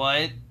like,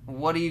 what?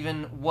 What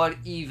even?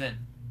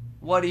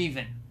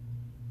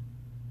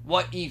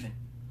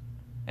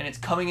 And it's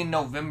coming in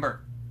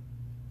November.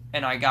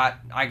 And I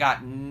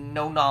got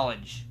no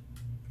knowledge.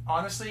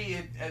 Honestly,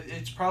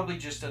 it's probably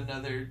just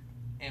another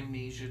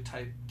Amnesia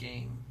type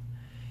game.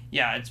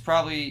 Yeah, it's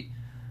probably...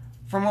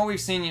 From what we've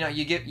seen,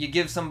 you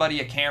give somebody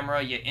a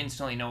camera, you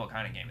instantly know what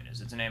kind of game it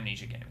is. It's an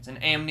Amnesia game. It's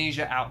an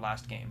Amnesia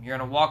Outlast game. You're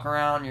going to walk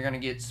around, you're going to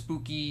get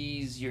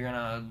spookies, you're going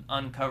to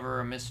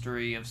uncover a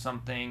mystery of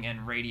something,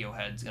 and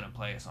Radiohead's going to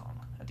play a song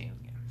at the end of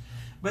the game.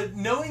 But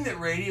knowing that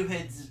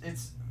Radiohead's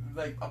it's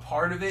like a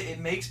part of it, it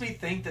makes me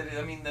think that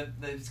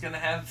it's going to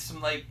have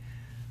some like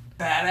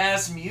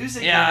badass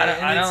music. Yeah, in it.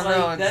 And I don't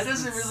know. That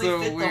doesn't really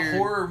so fit weird. The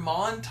horror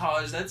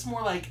montage. That's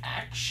more like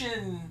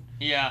action.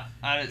 Yeah,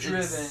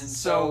 driven.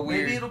 So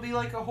weird. Maybe it'll be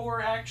like a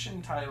horror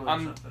action title or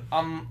something.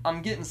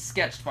 I'm getting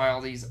sketched by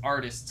all these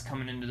artists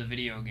coming into the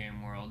video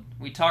game world.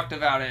 We talked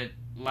about it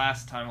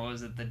last time. What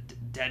was it? The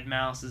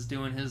Deadmau5 is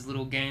doing his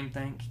little game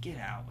thing. Get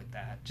out with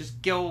that.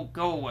 Just go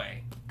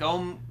away.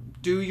 Go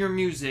do your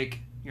music.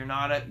 You're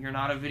not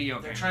a video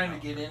game. They're trying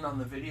to get in on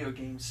the video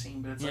game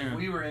scene, but it's like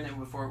we were in it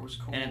before it was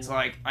cool. And it's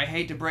like, I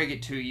hate to break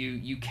it to you,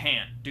 you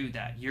can't do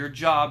that. Your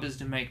job is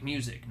to make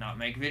music, not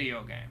make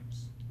video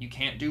games. You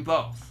can't do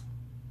both.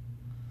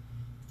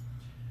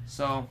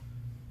 So,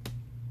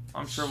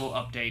 I'm sure we'll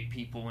update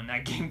people when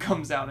that game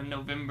comes out in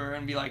November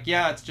and be like,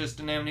 yeah, it's just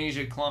an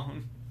Amnesia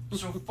clone.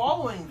 So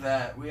following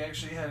that, we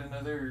actually had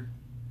another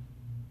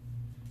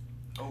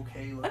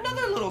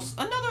another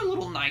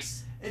little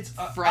nice,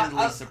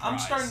 friendly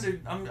surprise.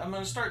 I'm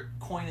gonna start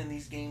coining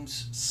these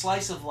games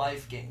slice of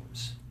life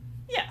games.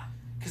 Yeah.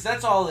 Because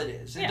that's all it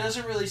is. It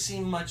doesn't really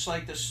seem much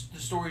like the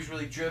story's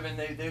really driven.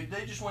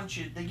 They just want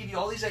you. They give you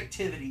all these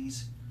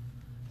activities.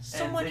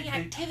 So many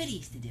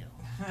activities to do.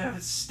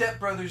 Step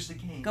Brothers the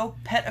game. Go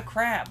pet a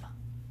crab.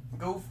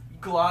 Go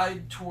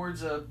glide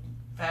towards a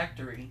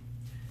factory.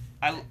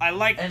 I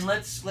like. And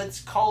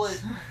let's call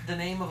it the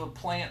name of a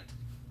plant.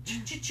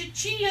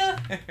 Chia.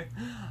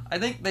 I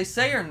think they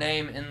say her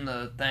name in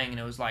the thing, and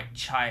it was like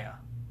Chaya,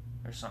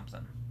 or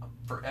something. I'm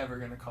forever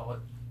gonna call it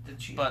the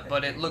Chia.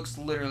 But it looks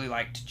literally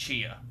like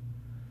Chia.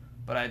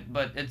 But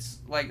it's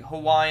like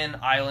Hawaiian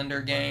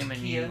Islander game,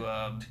 and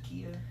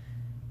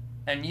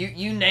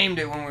you named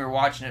it when we were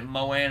watching it,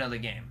 Moana the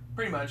game.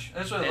 Pretty much.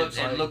 That's what it looks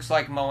like. It looks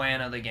like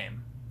Moana the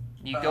game.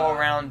 You go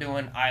around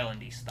doing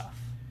islandy stuff.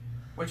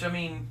 Which, I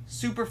mean...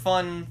 Super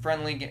fun,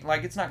 friendly game.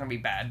 Like, it's not going to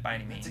be bad by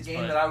any means. It's a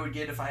game that I would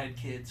get if I had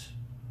kids.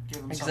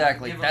 Give them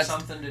exactly.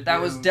 Something to do.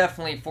 That was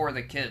definitely for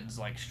the kids,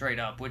 like, straight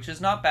up. Which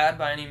is not bad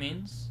by any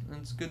means.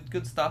 It's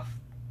good stuff.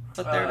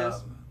 But there it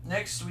is.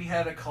 Next, we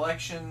had a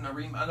collection,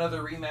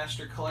 another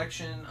remastered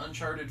collection.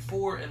 Uncharted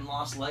 4 and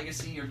Lost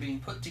Legacy are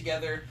being put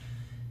together.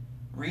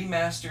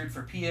 remastered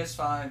for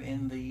PS5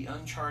 in the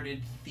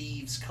Uncharted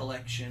Thieves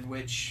Collection,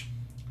 which,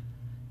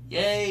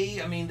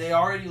 yay! I mean, they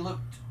already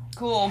looked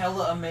cool,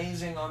 hella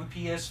amazing on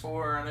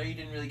PS4. I know you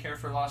didn't really care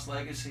for Lost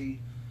Legacy.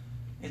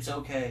 It's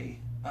okay.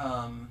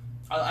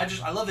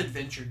 I love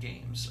adventure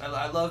games.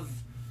 I love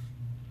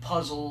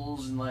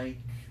puzzles and like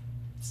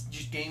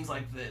just games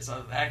like this.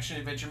 Action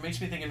adventure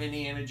makes me think of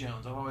Indiana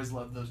Jones. I've always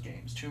loved those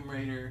games. Tomb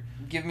Raider.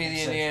 Give me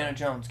the Indiana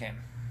Jones game.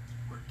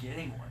 We're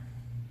getting one.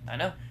 I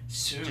know.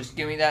 Soon. Just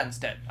give me that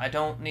instead. I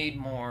don't need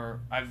more.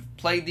 I've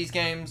played these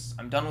games.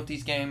 I'm done with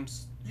these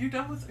games. You're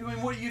done with? I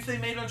mean, what if they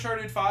made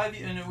Uncharted 5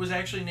 and it was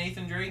actually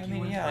Nathan Drake? I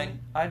mean, yeah,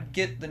 I'd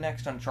get the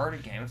next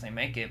Uncharted game if they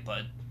make it,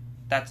 but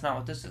that's not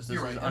what this is.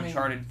 This is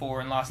Uncharted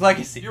 4 and Lost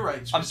Legacy. You're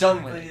right. I'm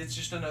done with it. It's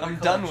just another I'm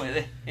collection. done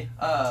with it.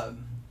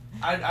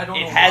 I don't know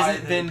why. It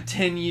hasn't been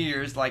 10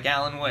 years like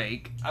Alan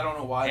Wake. I don't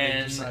know why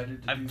they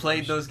decided to I've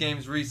played those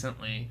games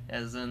recently,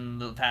 as in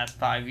the past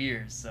 5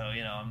 years, so,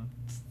 you know,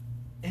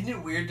 Isn't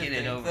it weird to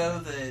think, though,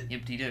 that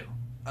Yip-de-doo.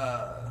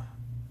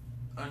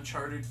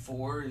 Uncharted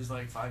 4 is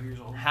like 5 years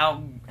old?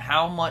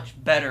 How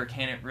much better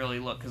can it really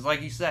look? Because,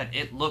 like you said,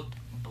 it looked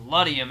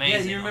bloody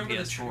amazing. Yeah, you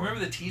remember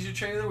the teaser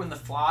trailer when the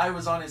fly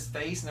was on his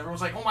face and everyone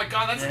was like, "Oh my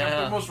god, that's like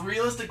the most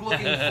realistic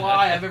looking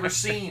fly I've ever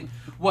seen."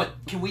 What?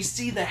 Can we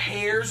see the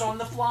hairs on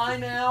the fly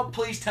now?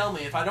 Please tell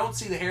me. If I don't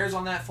see the hairs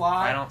on that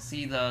fly, I don't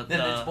see then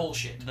it's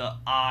bullshit. The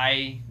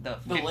eye, the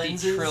 50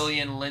 lenses,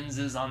 trillion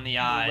lenses on the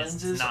eyes,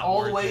 lenses not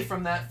all the worth way it.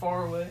 from that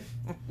far away.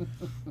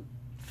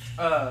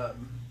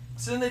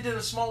 So then they did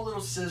a small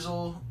little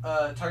sizzle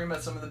talking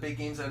about some of the big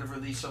games that have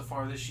released so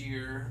far this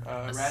year.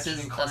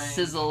 Ratchet and Clank. A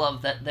sizzle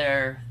of that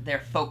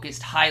they're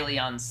focused highly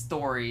on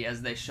story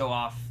as they show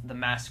off the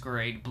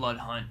Masquerade Blood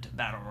Hunt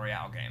Battle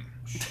Royale game.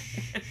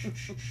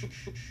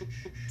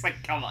 It's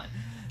like, come on.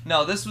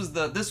 No, this was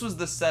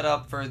the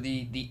setup for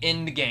the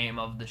end game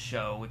of the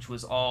show, which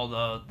was all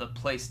the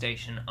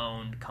PlayStation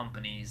owned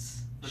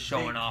companies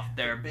showing off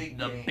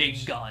the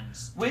big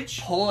guns.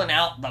 Which, pulling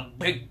out the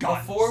big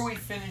guns. Before we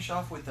finish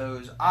off with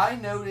those, I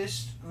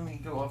noticed, let me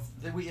go off,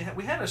 we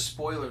had a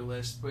spoiler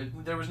list,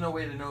 but there was no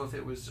way to know if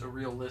it was a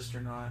real list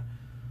or not.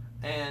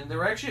 And there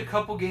were actually a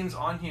couple games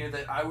on here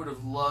that I would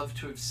have loved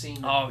to have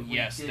seen. Oh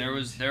yes, there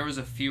was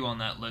a few on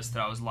that list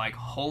that I was like,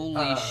 holy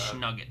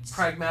schnuggets.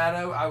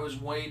 Pragmato, I was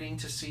waiting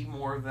to see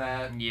more of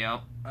that.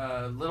 Yep.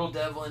 Little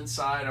Devil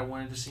Inside, I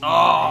wanted to see more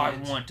of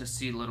it. I want to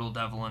see Little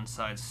Devil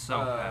Inside so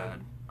bad.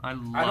 I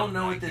don't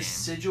know what this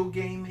sigil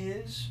game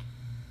is.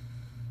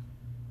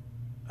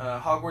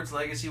 Hogwarts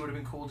Legacy would have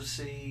been cool to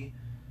see.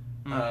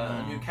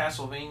 A new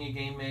Castlevania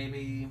game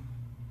maybe.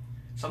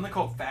 Something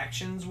called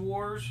Factions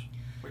Wars,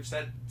 which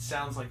that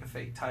sounds like a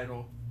fake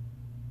title.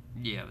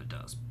 Yeah, it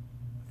does.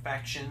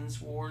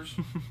 Factions Wars.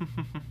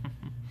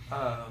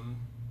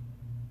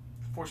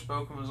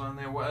 Forspoken was on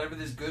there. Whatever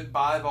this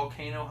Goodbye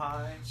Volcano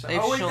High. So, they've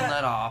shown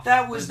that off.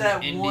 That was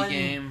that indie one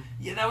game.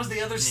 Yeah, that was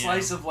the other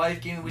slice of life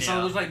game we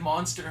saw. It was like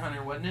Monster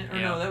Hunter, wasn't it? Or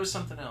no, that was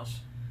something else.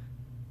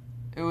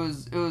 It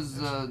was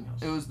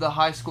the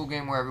high school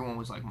game where everyone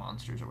was like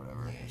monsters or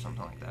whatever, or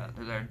something like that.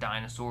 They're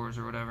dinosaurs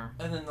or whatever.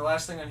 And then the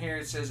last thing on here,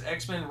 it says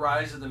X-Men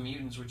Rise of the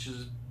Mutants, which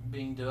is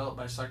being developed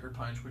by Sucker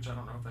Punch, which I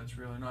don't know if that's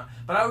real or not.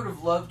 But I would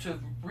have loved to have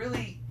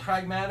really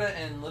Pragmata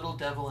and Little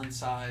Devil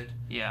Inside.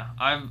 Yeah,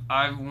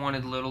 I've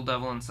wanted Little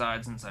Devil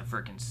Inside since I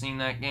freaking seen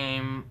that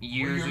game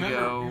years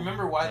ago.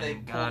 Remember why they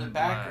pulled it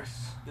back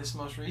this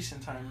most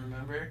recent time,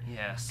 remember?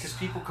 Yes. Because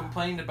people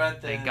complained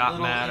about they got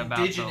little mad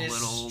indigenous about the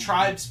little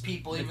tribes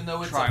people, even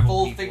though it's a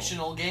full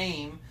fictional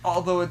game.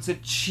 Although it's a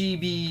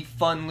chibi,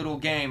 fun little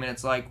game, and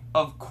it's like,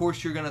 of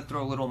course you're going to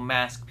throw little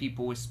masked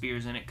people with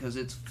spears in it, because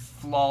it's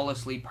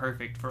flawlessly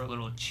perfect for a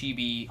little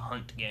chibi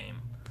hunt game.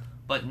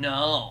 But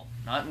no,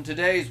 not in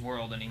today's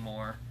world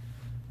anymore.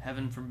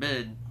 Heaven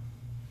forbid.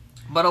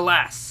 But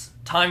alas,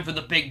 time for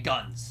the big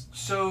guns.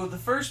 So the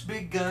first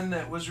big gun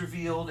that was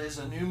revealed is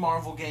a new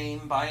Marvel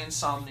game by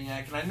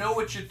Insomniac, and I know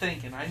what you're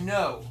thinking. I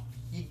know.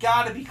 You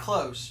gotta be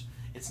close.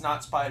 It's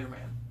not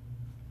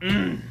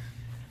Spider-Man.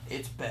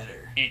 It's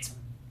better. It's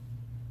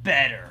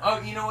better.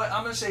 Oh, you know what?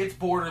 I'm gonna say it's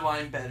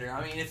borderline better.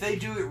 I mean, if they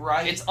do it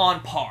right... It's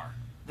on par.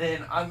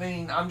 Then, I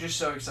mean, I'm just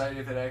so excited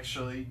if it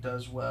actually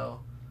does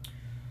well.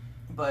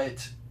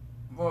 But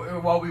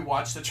while we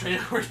watch the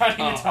trailer, we're not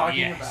even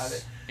talking about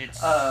it.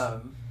 It's...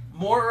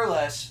 more or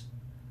less...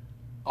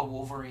 a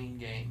Wolverine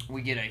game.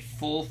 We get a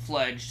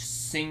full-fledged,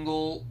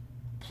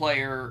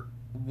 single-player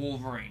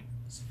Wolverine.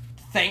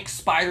 Thanks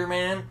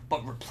Spider-Man,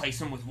 but replace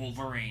him with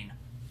Wolverine.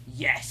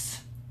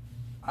 Yes.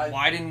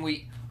 Why didn't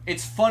we...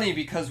 It's funny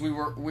because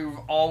we've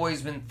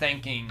always been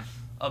thinking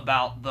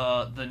about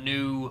the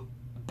new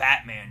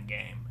Batman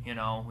game. You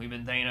know, we've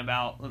been thinking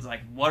about, it's like,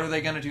 what are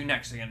they going to do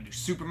next? Are they going to do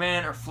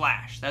Superman or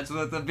Flash? That's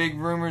what the big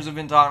rumors have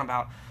been talking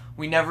about.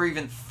 We never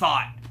even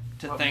thought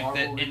to think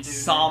Marvel that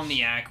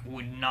Insomniac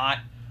would not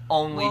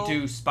only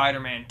do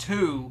Spider-Man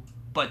 2,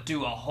 but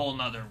do a whole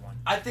nother one.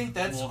 I think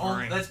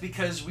that's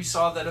because we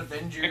saw that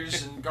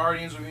Avengers and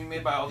Guardians were being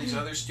made by all these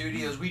other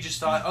studios. We just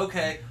thought,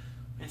 okay,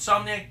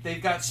 Insomniac,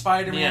 they've got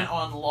Spider-Man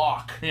on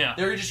lock. Yeah.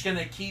 They're just going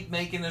to keep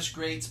making us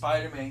great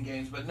Spider-Man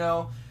games. But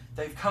no,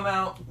 they've come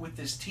out with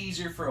this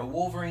teaser for a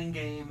Wolverine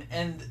game.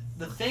 And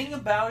the thing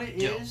about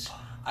it is,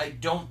 I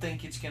don't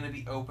think it's going to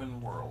be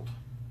open world.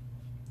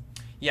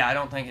 Yeah, I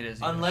don't think it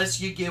is either. Unless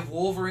you give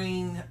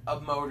Wolverine a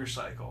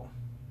motorcycle.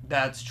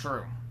 That's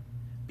true.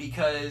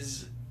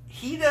 Because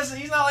he's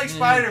not like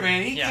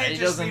Spider-Man. He can't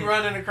just be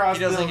running across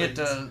buildings. He doesn't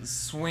get to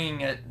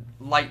swing at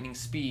lightning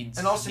speeds.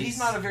 And also, he's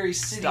not a very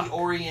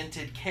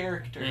city-oriented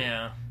character.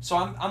 Yeah. So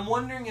I'm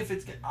wondering if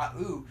it's...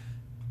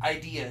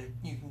 idea.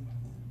 You can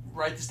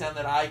write this down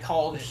that I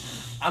called it.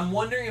 I'm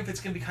wondering if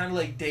it's going to be kind of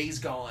like Days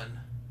Gone.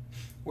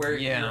 Where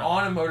you're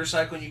on a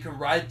motorcycle and you can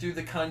ride through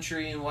the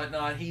country and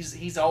whatnot.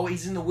 He's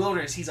always in the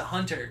wilderness. He's a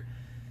hunter.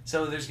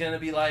 So there's going to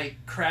be,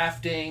 like,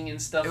 crafting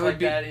and stuff like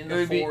that in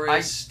the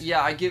forest.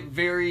 I get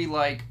very,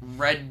 like,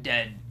 Red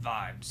Dead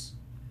vibes.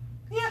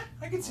 Yeah,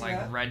 I can see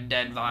that. Like Red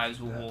Dead vibes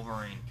with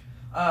Wolverine.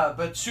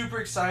 But super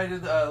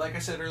excited. Like I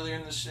said earlier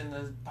in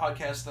the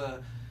podcast,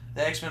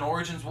 the X-Men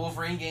Origins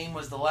Wolverine game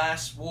was the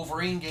last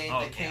Wolverine game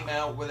that came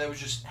out where that was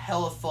just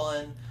hella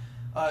fun.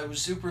 It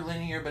was super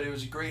linear, but it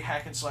was a great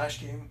hack and slash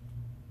game.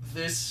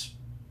 This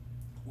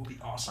will be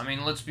awesome. I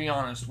mean, let's be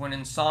honest. When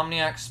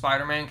Insomniac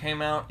Spider-Man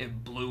came out,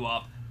 it blew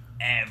up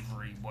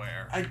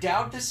everywhere. I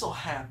doubt this will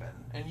happen.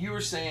 And you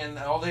were saying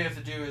that all they have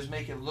to do is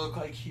make it look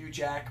like Hugh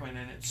Jackman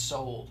and it's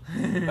sold.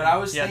 But I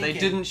was thinking... they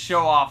didn't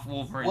show off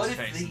Wolverine's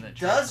face in the trailer. What if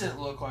he doesn't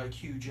look like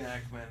Hugh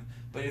Jackman,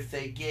 but if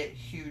they get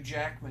Hugh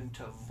Jackman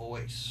to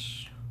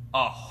voice?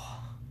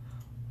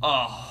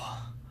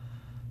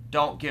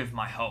 Don't give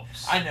my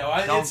hopes. I know.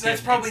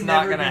 That's probably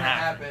never going to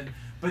happen.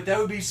 But that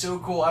would be so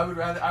cool. I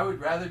would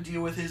rather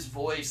deal with his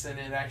voice than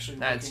it actually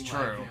looking like him. That's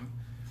true.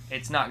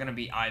 It's not going to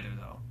be either,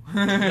 though.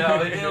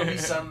 No, it'll be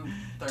some...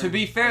 To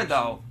be fair,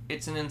 though,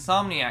 it's an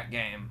Insomniac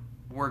game.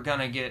 We're going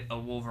to get a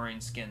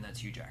Wolverine skin that's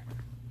Hugh Jackman.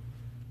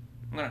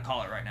 I'm going to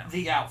call it right now.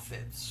 The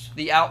outfits.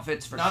 The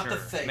outfits for not sure. Not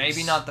the face.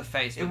 Maybe not the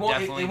face, but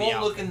definitely the outfits. It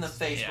won't look in the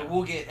face, but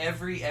we'll get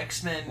every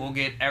X-Men We'll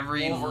get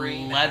every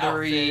Wolverine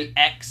leathery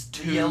outfit,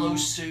 X2. The yellow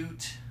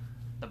suit.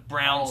 The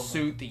brown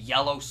suit, the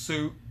yellow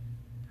suit.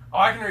 Oh,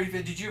 I can already...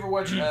 Did you ever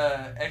watch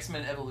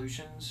X-Men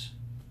Evolutions?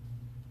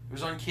 It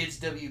was on Kids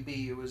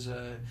WB. It was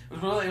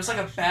like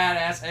a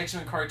badass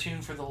X-Men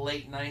cartoon for the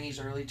late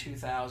 90s, early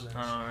 2000s.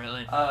 Oh,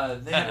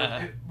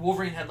 really?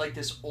 Wolverine had like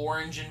this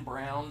orange and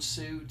brown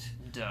suit.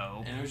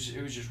 Dope. And it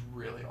was just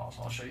really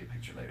awesome. I'll show you a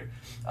picture later.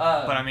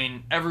 But I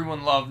mean,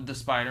 everyone loved the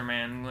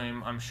Spider-Man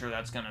game. I'm sure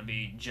that's going to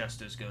be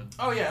just as good.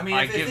 Oh yeah, I mean,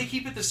 if they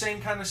keep it the same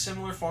kind of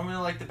similar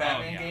formula like the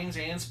Batman games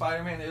and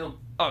Spider-Man, it'll...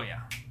 Oh yeah.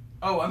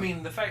 Oh, I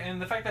mean, the fact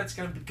that's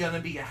gonna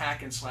be a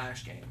hack and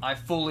slash game. I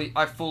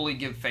fully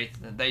give faith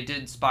in them. They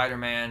did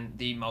Spider-Man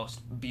the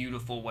most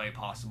beautiful way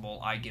possible.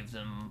 I give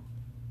them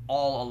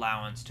all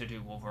allowance to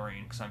do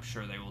Wolverine because I'm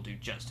sure they will do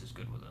just as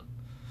good with it.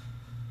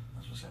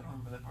 I don't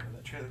remember that part of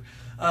that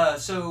trailer.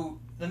 So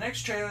the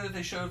next trailer that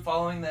they showed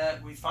following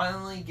that, we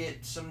finally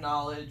get some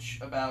knowledge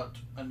about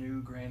a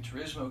new Gran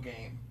Turismo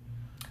game.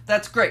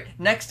 That's great.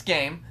 Next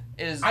game.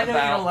 I know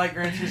you don't like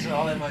Gran Turismo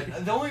all that much.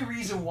 The only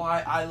reason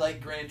why I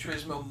like Gran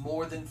Turismo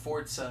more than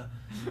Forza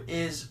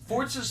is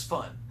Forza's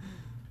fun.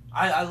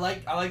 I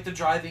like the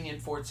driving in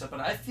Forza, but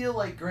I feel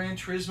like Gran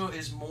Turismo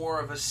is more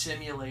of a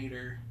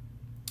simulator.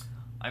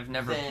 I've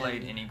never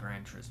played any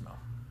Gran Turismo.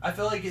 I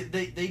feel like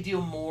they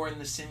deal more in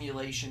the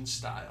simulation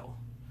style.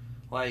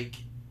 Like,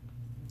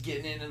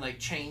 getting in and, like,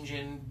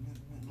 changing.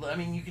 I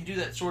mean, you can do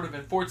that sort of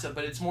in Forza,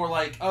 but it's more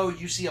like, oh,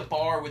 you see a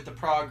bar with the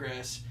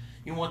progress.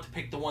 You want to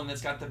pick the one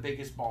that's got the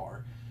biggest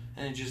bar,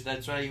 and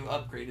that's why you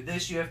upgrade it.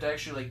 This you have to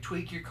actually like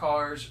tweak your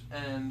cars,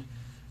 and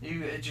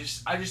I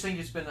just think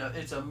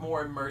it's a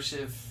more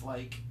immersive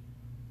like.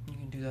 You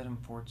can do that in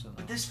Forza. Though.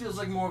 But this feels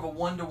like more of a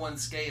 1-to-1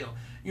 scale.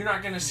 You're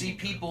not gonna see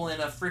people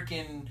in a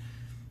freaking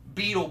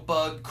beetle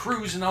bug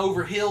cruising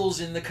over hills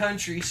in the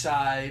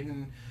countryside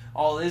and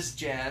all this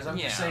jazz. I'm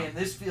just saying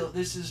this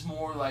is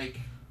more like.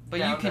 But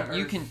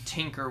you can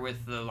tinker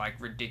with the like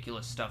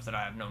ridiculous stuff that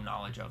I have no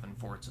knowledge of in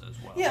Forza as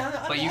well.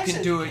 Yeah, but you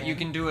can do it. You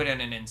can do it at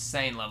an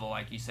insane level,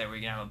 like you say, where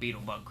you can have a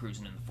beetle bug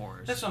cruising in the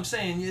forest. That's what I'm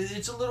saying.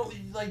 It's a little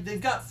like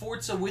they've got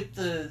Forza with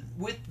the.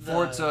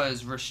 Forza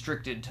is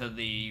restricted to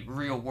the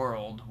real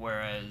world,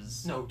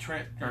 whereas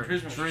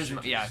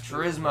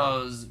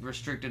Turismo's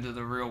restricted to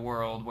the real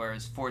world,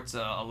 whereas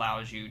Forza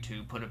allows you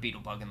to put a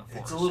beetle bug in the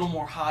forest. It's a little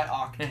more high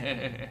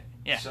octane.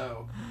 Yeah.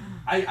 So,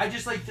 I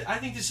just like I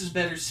think this is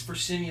better for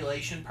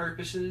simulation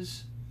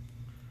purposes.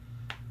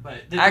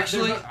 But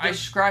I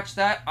scratched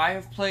that. I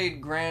have played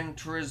Gran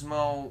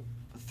Turismo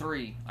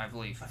 3, I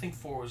believe. I think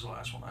 4 was the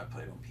last one I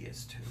played on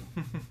PS2.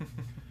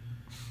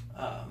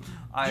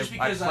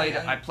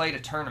 I played a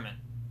tournament.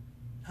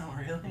 Oh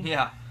really?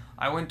 Yeah.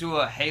 I went to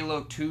a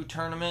Halo 2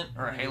 tournament,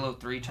 or a Halo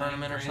 3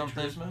 tournament or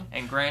something,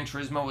 and Gran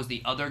Turismo was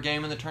the other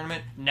game in the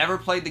tournament. Never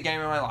played the game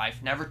in my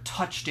life, never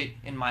touched it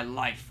in my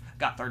life.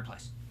 Got 3rd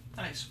place.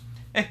 Nice.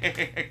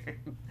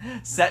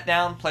 Sat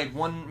down, played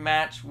one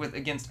match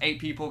against 8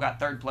 people, got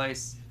 3rd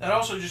place. That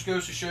also just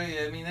goes to show you,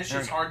 I mean, that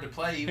shit's hard to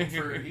play,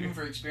 even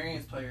for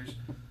experienced players.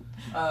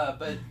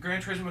 But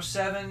Gran Turismo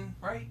 7,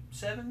 right?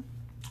 7?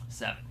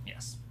 7,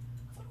 yes.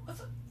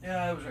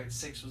 Yeah, I was right.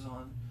 6 was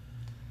on.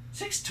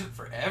 6 took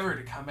forever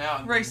to come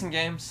out. Racing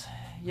games.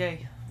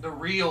 Yay. The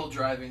real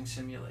driving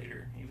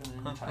simulator, even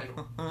in the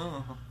title.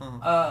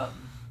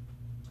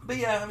 But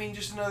yeah, I mean,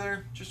 just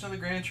another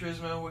Gran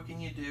Turismo. What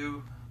can you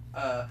do?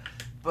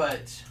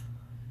 But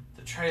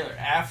the trailer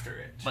after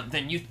it. But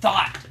then you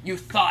thought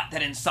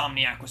that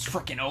Insomniac was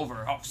freaking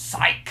over. Oh,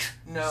 psych.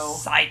 No.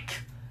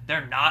 Psych.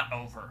 They're not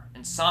over.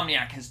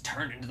 Insomniac has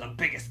turned into the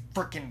biggest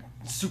freaking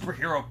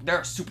superhero. They're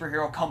a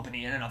superhero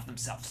company in and of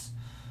themselves.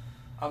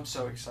 I'm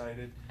so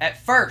excited. At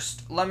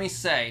first, let me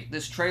say,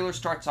 this trailer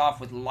starts off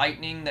with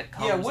lightning that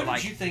comes what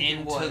did you think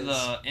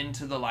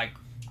into the like.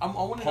 I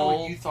want to know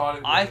what you thought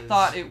it was. I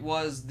thought it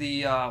was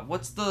the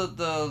what's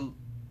the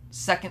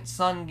Second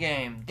Son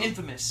game?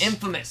 Infamous.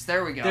 Infamous.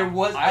 There we go.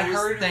 I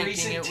heard a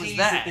recent tease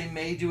that they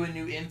may do a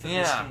new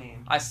Infamous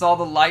game. I saw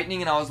the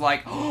lightning and I was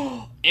like,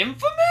 oh,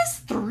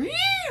 Infamous 3?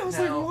 I was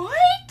like,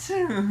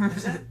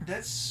 what?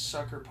 That's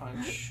Sucker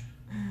Punch.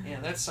 Yeah,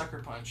 that's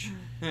Sucker Punch.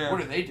 Yeah.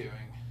 What are they doing?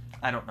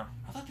 I don't know.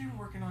 I thought they were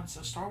working on a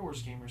Star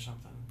Wars game or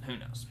something. Who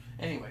knows?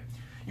 Anyway,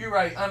 you're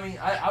right. I mean,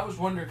 I was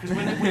wondering, because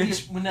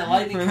when that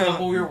lightning came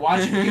up when we were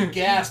watching, you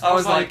gasped. I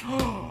was like,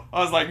 no,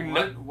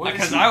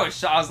 because I was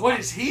shocked. What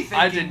is he thinking?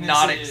 I did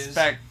not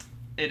expect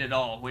it at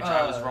all, which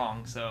I was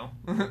wrong. So.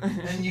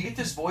 And you get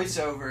this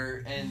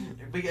voiceover,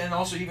 and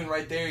also even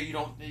right there, you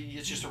don't.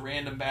 It's just a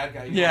random bad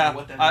guy. You don't know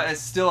what that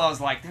is. I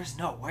was like, there's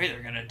no way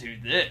they're gonna do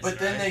this. But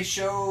then they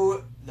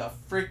show the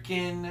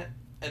freaking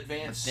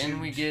advanced suit.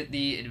 Then we get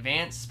the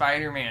advanced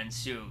Spider-Man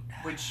suit,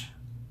 which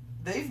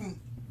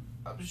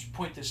I'll just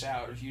point this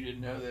out if you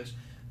didn't know this.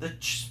 The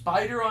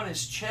spider on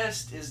his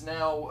chest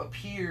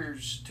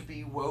appears to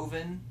be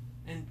woven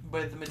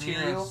by the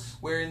material,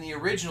 where in the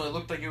original it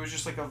looked like it was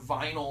just like a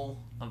vinyl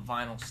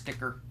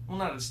sticker. Well,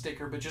 not a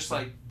sticker, but just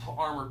like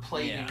armor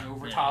plating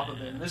over top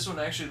of it. And this one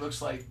actually looks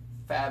like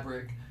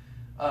fabric.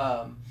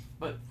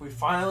 But we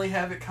finally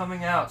have it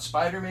coming out,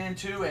 Spider-Man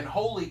 2, and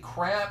holy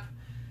crap,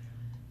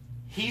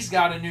 he's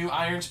got a new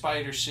Iron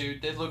Spider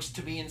suit that looks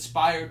to be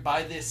inspired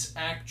by this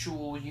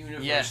actual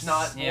universe,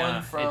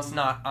 one from. It's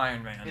not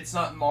Iron Man. It's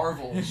not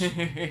Marvel's.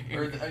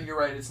 You're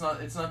right. It's not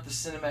the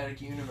cinematic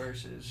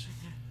universes.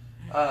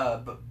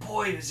 But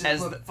boy, does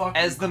it look fucking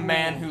as the cool.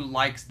 man who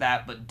likes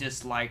that but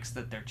dislikes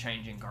that they're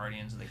changing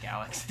Guardians of the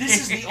Galaxy.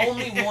 This is the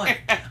only one.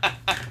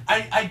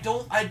 I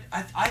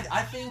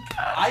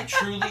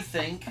truly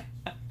think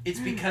it's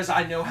because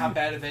I know how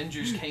bad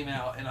Avengers came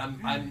out, and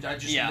I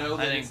just know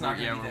that it's not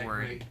going to be that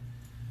great.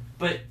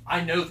 But I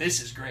know this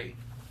is great.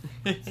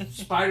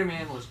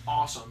 Spider-Man was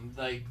awesome.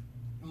 Like,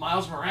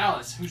 Miles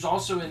Morales, who's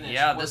also in this,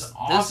 was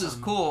awesome. This is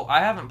cool. I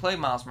haven't played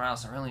Miles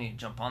Morales. I really need to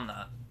jump on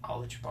that. I'll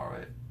let you borrow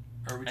it.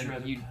 Or would you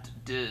rather? You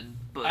did,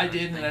 but I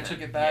did, and I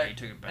took it back. Yeah, you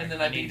took it back. And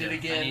then I beat it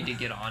again. I need to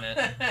get on it.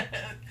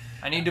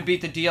 I need to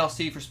beat the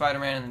DLC for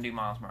Spider-Man and then do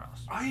Miles Morales.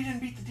 Oh, you didn't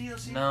beat the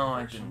DLC? No,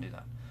 I didn't do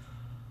that.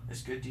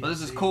 It's good DLC. But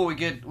this is cool. We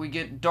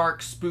get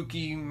dark,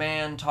 spooky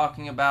man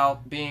talking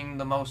about being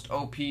the most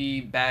OP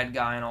bad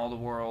guy in all the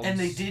world. And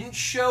they didn't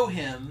show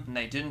him. And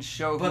they didn't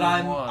show who he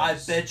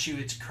was. I bet you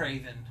it's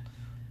Kraven.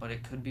 But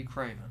it could be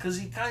Kraven. Because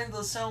he kind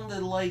of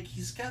sounded like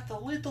he's got a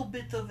little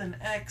bit of an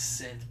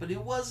accent, but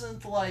it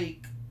wasn't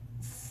like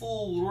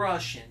full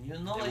Russian, you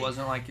know? It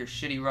wasn't like your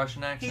shitty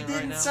Russian accent right now?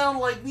 He didn't sound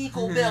like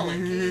Niko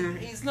Bellic.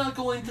 He's not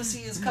going to see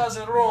his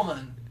cousin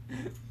Roman.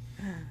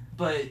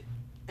 But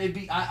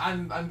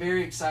I'm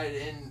very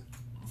excited, and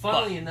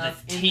funnily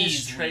enough, in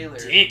this trailer,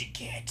 it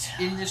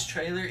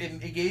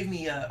gave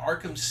me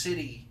Arkham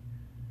City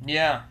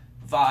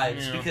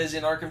vibes, because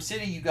in Arkham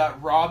City you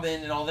got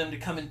Robin and all them to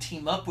come and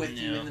team up with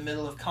you in the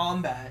middle of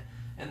combat,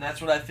 and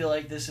that's what I feel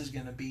like this is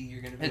going to be.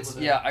 You're going to be able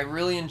to... Yeah, I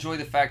really enjoy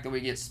the fact that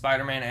we get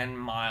Spider-Man and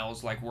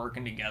Miles like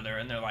working together,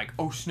 and they're like,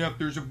 oh snap,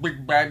 there's a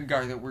big bad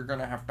guy that we're going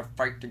to have to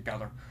fight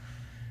together.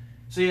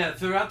 So yeah,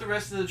 throughout the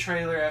rest of the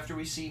trailer, after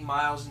we see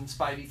Miles and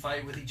Spidey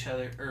fight with each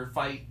other, or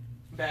fight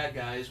bad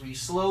guys, we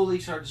slowly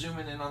start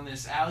zooming in on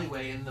this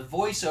alleyway, and the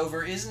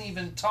voiceover isn't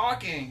even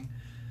talking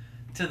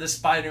to the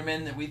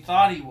Spider-Man that we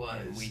thought he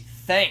was. And we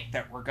think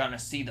that we're gonna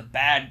see the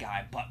bad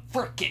guy, but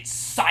frickin'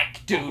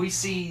 psych, dude. But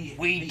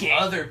we get the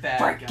other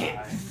bad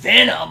guy.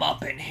 Venom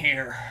up in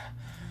here.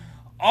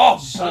 Oh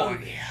so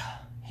boy,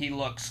 he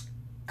looks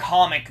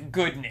comic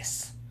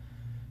goodness,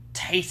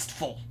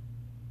 tasteful.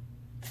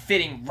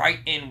 Fitting right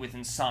in with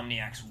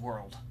Insomniac's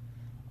world.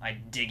 I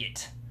dig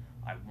it.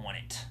 I want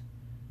it.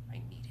 I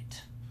need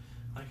it.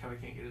 I like how I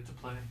can't get it to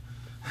play.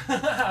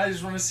 I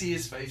just want to see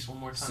his face one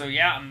more time. So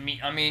yeah,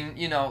 I mean,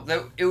 you know,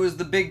 it was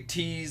the big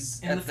tease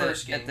in the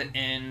first game. At the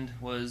end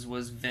was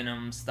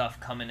Venom stuff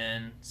coming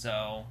in.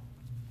 So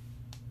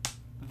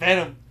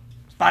Venom,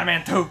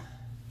 Spider-Man 2.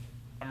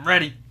 I'm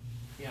ready.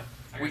 Yeah.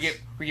 We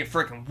get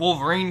freaking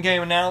Wolverine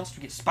game announced.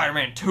 We get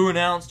Spider-Man 2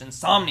 announced.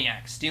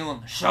 Insomniac stealing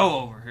the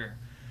show over here.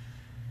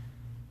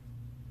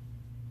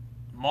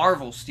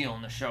 Marvel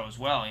stealing the show as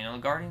well. You know, the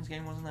Guardians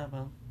game wasn't that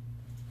bad.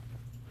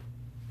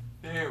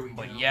 There we go.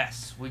 But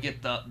yes, we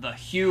get the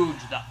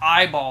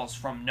eyeballs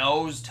from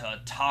nose to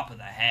top of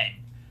the head.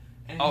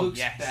 And it looks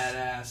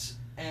badass.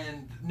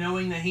 And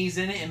knowing that he's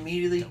in it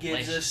immediately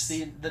gives us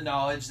the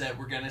knowledge that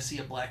we're going to see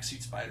a black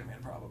suit Spider-Man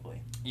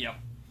probably. Yep.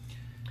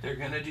 They're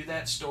going to do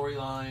that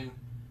storyline.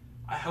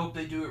 I hope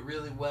they do it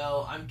really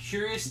well. I'm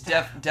curious.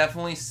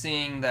 Definitely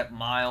seeing that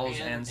Miles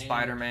and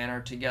Spider-Man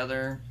are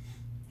together.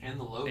 And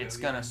the logo. It's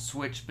going to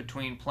switch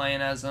between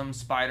playing as them.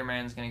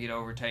 Spider-Man's going to get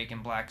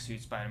overtaken. Black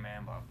suit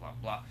Spider-Man, blah, blah,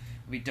 blah.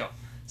 It'll be dope.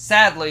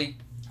 Sadly,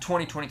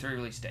 2023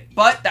 release date.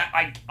 But that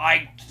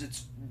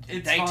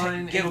it's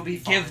fine. It'll be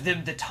fine. Give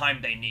them the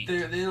time they need.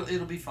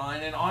 It'll be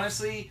fine. And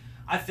honestly,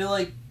 I feel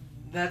like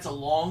that's a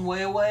long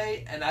way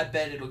away, and I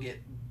bet it'll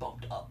get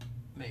bumped up,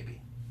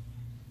 maybe.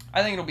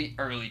 I think it'll be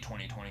early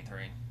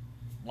 2023.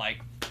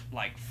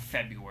 Like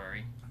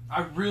February.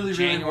 I really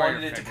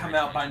wanted it to come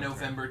out by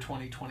November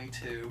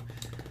 2022.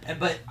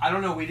 But I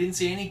don't know, we didn't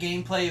see any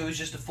gameplay. It was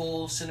just a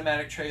full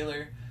cinematic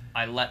trailer.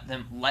 I let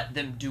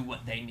them do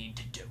what they need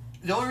to do.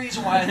 The only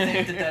reason why I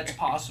think that's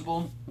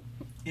possible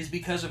is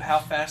because of how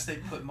fast they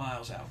put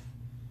Miles out.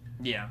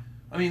 Yeah.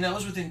 I mean, that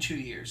was within 2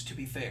 years, to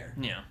be fair.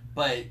 Yeah.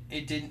 But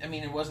it didn't, I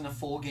mean, it wasn't a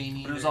full game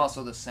either. But it was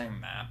also the same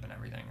map and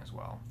everything as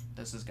well.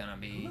 This is going to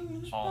be all new.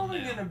 It's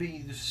probably going to be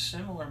the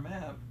similar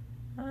map.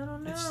 I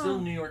don't know. It's still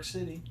New York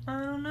City.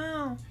 I don't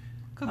know.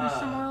 Could be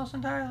somewhere else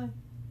entirely.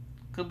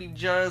 Could be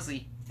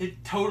Jersey.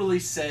 It totally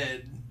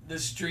said the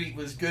street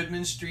was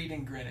Goodman Street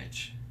in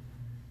Greenwich.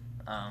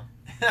 Oh.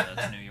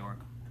 That's New York.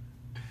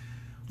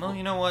 Well,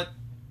 you know what?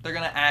 They're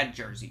going to add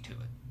Jersey to it.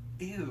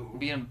 Ew.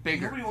 Being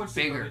bigger. Nobody wants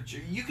bigger. to go to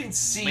Jersey. You can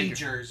see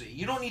Jersey.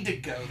 You don't need to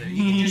go there.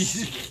 You can just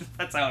see it.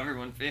 That's how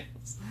everyone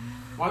feels.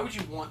 Why would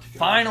you want to go?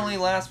 Finally,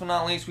 last but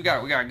not least, we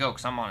got to go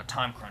because I'm on a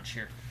time crunch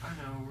here. I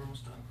know, we're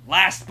almost done.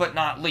 Last but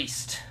not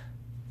least,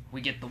 we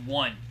get the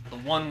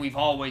one we've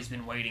always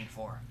been waiting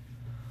for.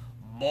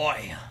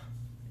 Boy,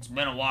 it's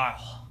been a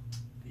while.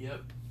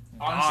 Yep.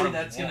 Honestly,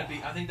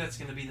 I think that's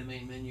gonna be the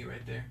main menu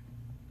right there.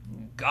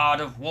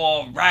 God of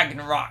War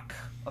Ragnarok.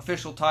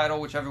 Official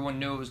title, which everyone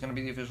knew it was going to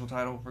be the official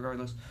title,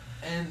 regardless.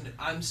 And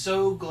I'm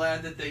so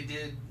glad that they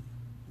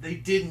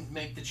didn't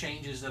make the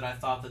changes that I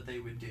thought that they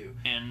would do.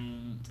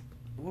 And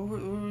what were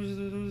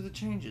the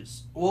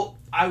changes? Well,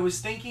 I was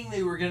thinking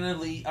they were going to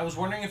leave... I was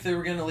wondering if they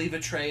were going to leave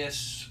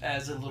Atreus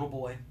as a little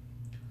boy.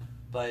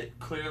 But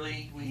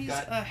clearly He's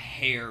a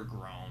hair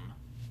grown.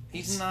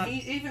 He's not...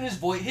 even his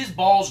voice... His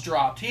balls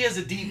dropped. He has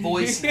a deep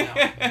voice now.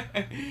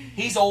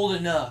 He's old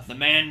enough. The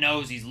man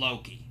knows he's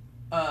Loki.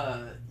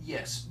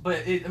 Yes,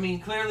 but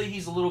clearly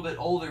he's a little bit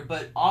older,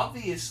 but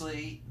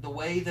obviously the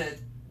way that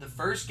the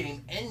first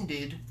game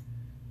ended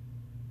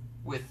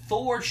with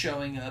Thor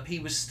showing up, he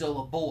was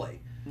still a boy.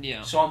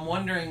 Yeah. So I'm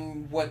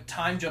wondering what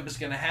time jump is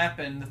going to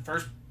happen.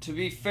 To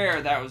be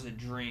fair, that was a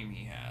dream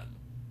he had.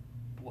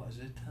 Was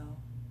it though?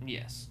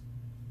 Yes.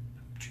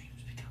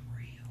 Dreams become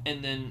real.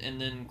 And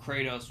then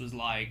Kratos was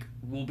like,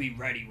 "We'll be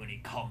ready when he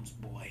comes,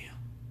 boy."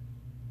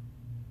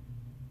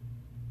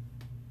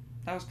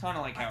 That was kind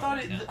of like how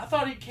I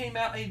thought he came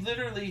out. He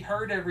literally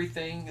heard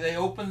everything. They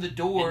opened the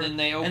door, and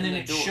then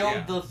it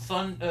showed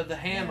the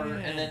hammer,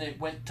 and then it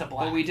went to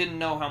black. But we didn't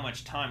know how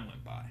much time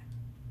went by.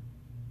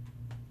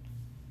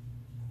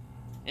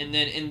 And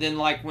then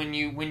like when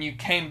you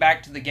came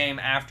back to the game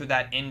after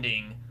that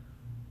ending,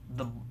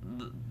 the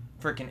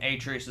freaking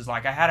Atreus is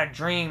like, "I had a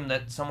dream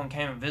that someone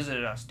came and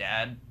visited us,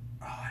 Dad."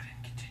 Oh, I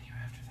didn't continue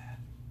after that.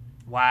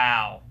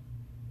 Wow.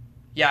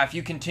 Yeah, if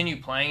you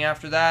continue playing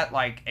after that,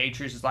 like,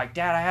 Atreus is like,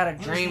 "Dad, I had a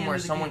dream where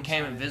someone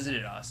came and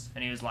visited us."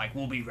 And he was like,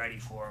 "We'll be ready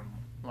for him.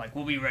 Like,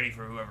 we'll be ready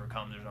for whoever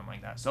comes," or something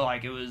like that. So,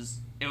 like, it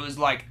was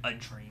like a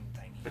dream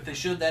thing. But they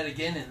showed that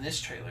again in this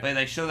trailer. But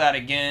they show that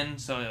again,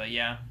 so,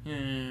 yeah.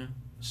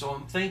 So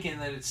I'm thinking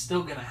that it's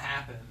still going to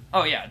happen.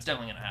 Oh, yeah, it's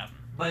definitely going to happen.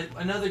 But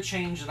another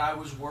change that I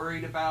was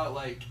worried about,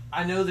 like,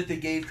 I know that they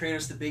gave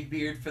Kratos the big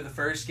beard for the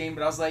first game,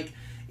 but I was like,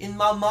 in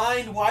my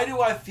mind, why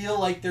do I feel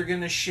like they're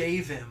gonna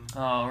shave him?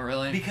 Oh,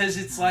 really? Because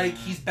it's like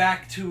he's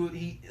back to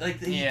he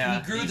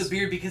grew the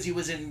beard because he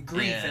was in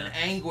grief and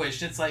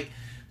anguish. It's like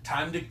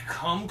time to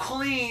come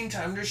clean,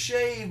 time to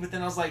shave. But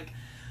then I was like,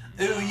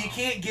 ooh, you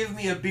can't give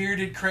me a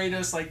bearded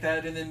Kratos like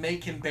that and then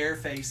make him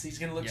barefaced. He's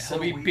gonna look so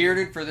weird. He'll be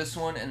bearded for this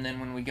one, and then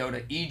when we go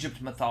to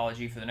Egypt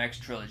mythology for the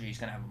next trilogy, he's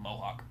gonna have a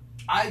mohawk.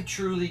 I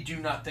truly do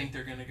not think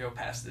they're going to go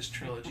past this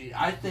trilogy.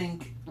 I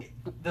think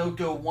they'll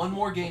go one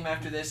more game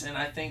after this, and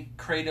I think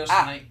Kratos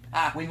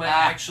we might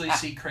actually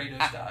see Kratos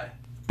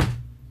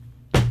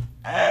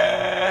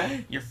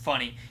die. You're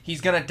funny. He's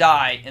going to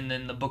die, and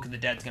then the Book of the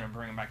Dead's going to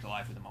bring him back to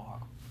life with a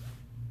mohawk.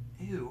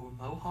 Ew,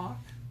 a mohawk?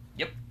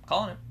 Yep,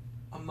 calling it.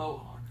 A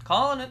mohawk.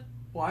 Calling it.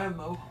 Why a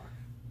mohawk?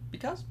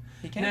 Because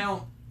he can.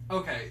 Now,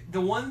 okay,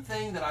 the one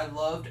thing that I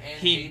loved and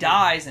he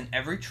dies in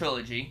every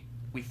trilogy,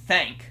 we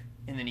think,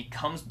 and then he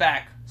comes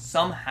back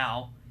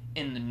somehow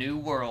in the new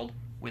world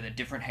with a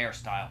different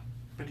hairstyle.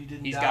 But he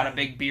didn't He's die. got a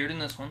big beard in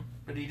this one.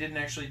 But he didn't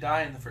actually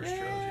die in the first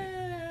trilogy.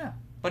 Yeah.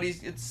 But it's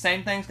the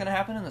same thing's going to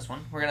happen in this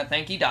one. We're going to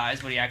think he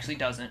dies, but he actually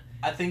doesn't.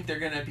 I think they're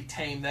going to be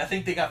tamed. I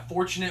think they got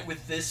fortunate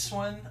with this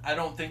one. I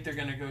don't think they're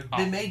going to go...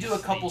 They may do a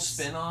couple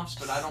spin-offs,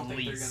 but I don't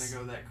think they're going to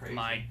go that crazy.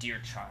 My dear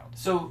child.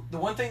 So, the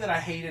one thing that I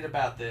hated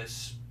about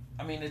this,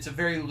 I mean, it's a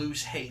very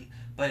loose hate,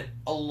 but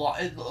a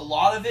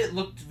lot of it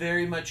looked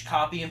very much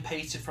copy and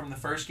pasted from the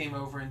first game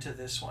over into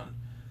this one.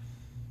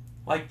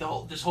 Like, the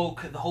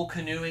whole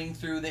canoeing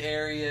through the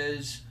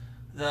areas,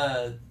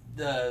 the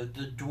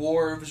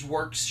dwarves'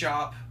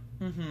 workshop...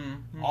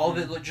 All of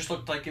it just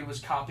looked like it was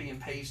copy and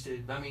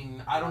pasted. I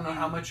mean, I don't know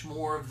how much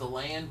more of the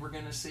land we're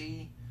gonna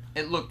see.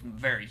 It looked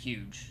very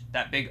huge.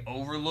 That big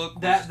overlook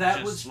was that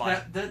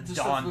daunting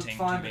stuff looked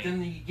fine, to me. But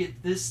then you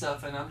get this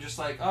stuff, and I'm just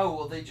like, oh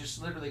well, they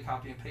just literally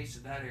copy and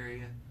pasted that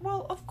area.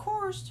 Well, of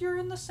course, you're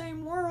in the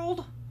same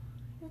world.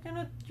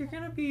 You're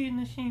gonna be in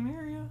the same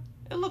area.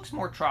 It looks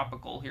more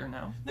tropical here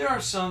now. There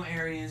are some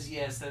areas,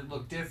 yes, that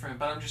look different,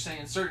 but I'm just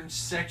saying certain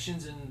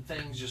sections and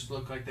things just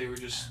look like they were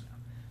just.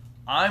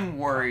 I'm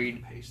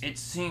worried it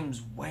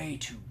seems way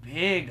too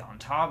big on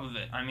top of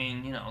it. I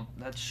mean,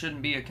 that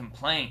shouldn't be a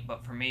complaint,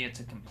 but for me it's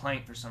a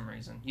complaint for some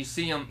reason. You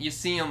see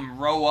them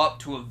row up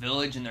to a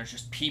village and there's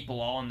just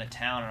people all in the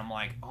town and I'm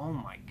like, "Oh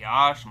my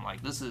gosh." I'm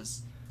like, this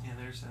is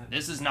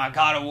This is not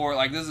God of War.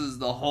 Like, this is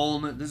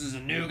a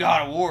new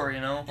God of War,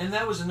 And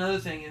that was another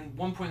thing. In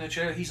one point in the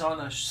trailer, he's on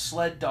a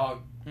sled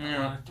dog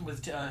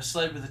with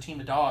sled with a team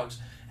of dogs.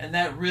 And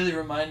that really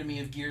reminded me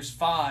of Gears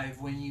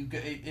 5 when you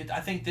I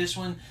think this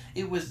one,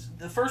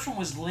 the first one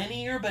was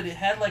linear, but it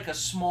had like a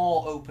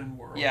small open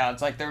world. Yeah,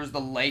 it's like there was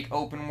the lake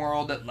open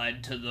world that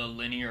led to the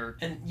linear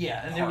and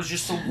there was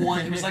just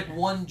it was like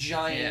one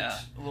giant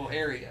little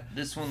area.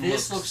 This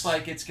looks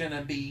like it's going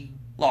to be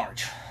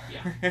large.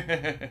 Yeah.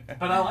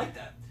 But I like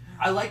that.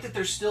 I like that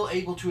they're still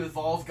able to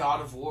evolve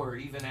God of War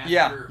even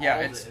after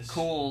all this. It's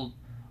cool.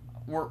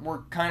 We're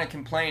kind of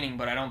complaining,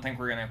 but I don't think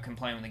we're gonna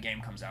complain when the game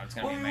comes out. It's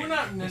gonna be amazing. We're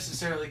not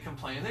necessarily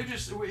complaining. We're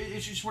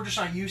just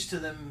not used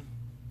to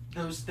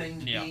those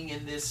things being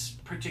in this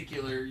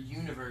particular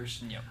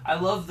universe. Yep. I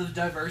love the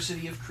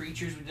diversity of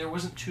creatures. There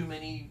wasn't too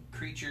many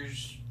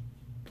creatures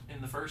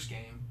in the first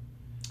game.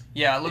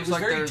 Yeah, it looks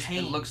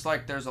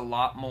like there's a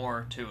lot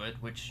more to it,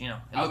 which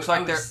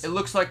it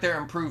looks like they're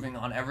improving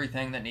on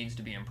everything that needs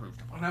to be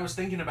improved upon. When I was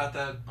thinking about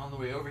that on the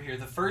way over here,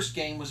 the first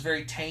game was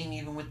very tame,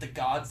 even with the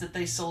gods that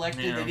they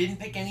selected. Yeah. They didn't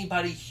pick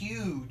anybody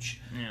huge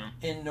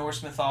in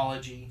Norse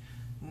mythology.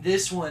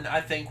 This one,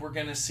 I think we're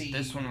gonna see.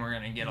 This one we're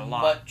gonna get a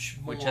lot. Much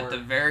more. Which at the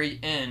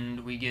very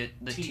end we get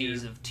the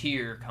tease of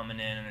Tyr coming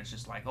in, and it's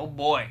just like, oh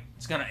boy,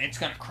 it's gonna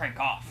crank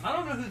off. I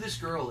don't know who this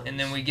girl is. And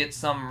then we get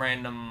some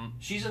random.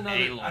 She's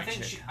another. I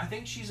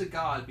think she's a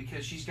god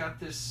because she's got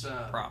this.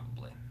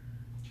 Probably.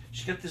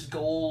 She's got this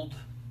gold.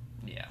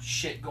 Yeah.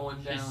 Shit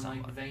going down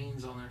like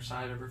veins on her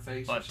side of her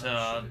face. But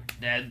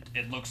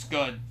it looks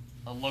good.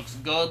 It looks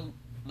good.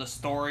 The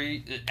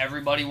story,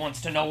 everybody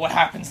wants to know what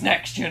happens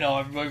next,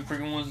 everybody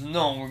freaking wants to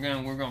know. We're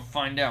gonna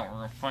find out.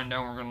 We're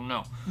gonna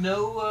know.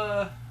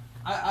 No,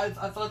 I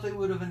thought they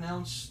would have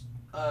announced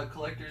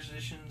collector's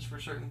editions for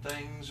certain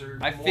things or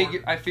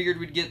I figured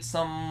we'd get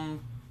some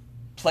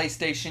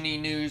PlayStation-y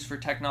news for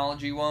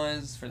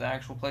technology-wise for the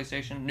actual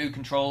PlayStation. New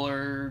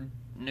controller,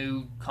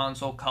 new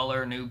console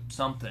color, new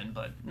something,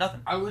 but nothing.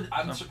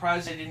 I'm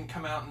surprised they didn't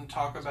come out and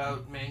talk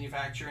about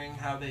manufacturing,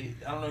 I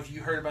don't know if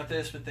you heard about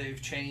this, but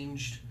they've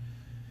changed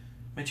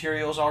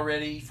materials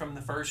already from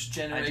the first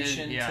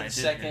generation to the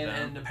second,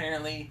 and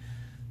apparently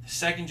the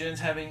second gen's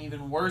having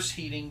even worse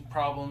heating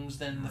problems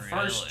than the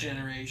first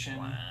generation.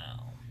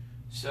 Wow.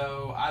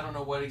 So I don't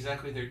know what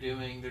exactly they're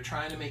doing. They're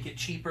trying to make it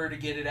cheaper to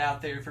get it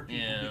out there for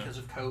people because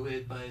of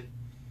COVID, but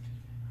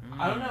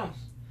I don't know.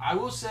 I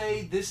will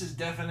say this is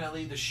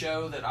definitely the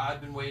show that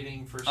I've been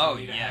waiting for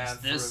Sony to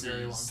have for a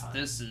very long time.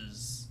 This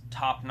is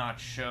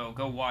top-notch show.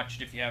 Go watch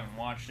it if you haven't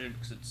watched it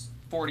because it's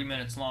 40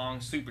 minutes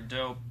long, super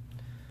dope.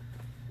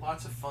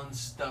 Lots of fun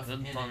stuff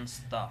in it. Fun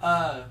stuff.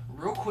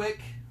 Real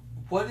quick,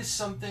 what is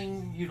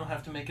something, you don't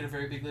have to make it a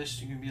very big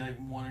list, you can be like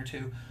one or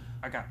two.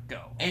 I gotta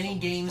go. Any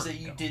games that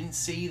you didn't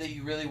see that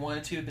you really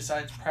wanted to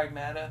besides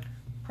Pragmata?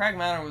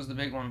 Pragmata was the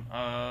big one.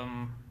 I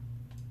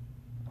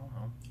don't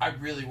know. I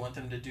really want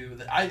them to do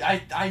that.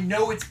 I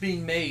know it's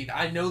being made.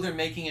 I know they're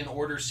making an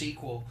Order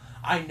sequel.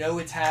 I know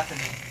it's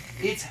happening.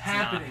 It's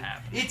happening.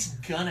 It's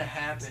gonna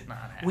happen. It's not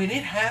happening. When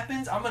it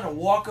happens, I'm gonna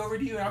walk over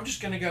to you and I'm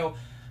just gonna go,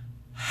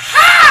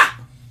 ha!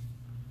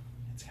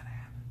 It's gonna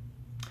happen.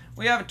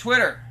 We have a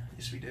Twitter.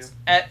 Yes, we do.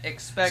 At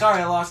expect.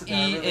 Sorry, I lost it.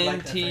 I really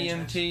like that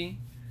ENTMT.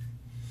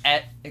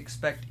 At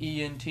expect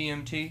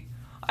ENTMT.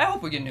 I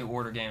hope we get a new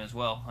Order game as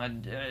well.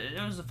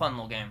 It was a fun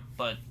little game,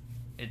 but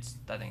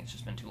I think it's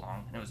just been too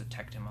long, and it was a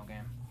tech demo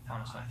game,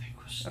 honestly. I think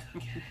we'll still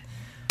get it.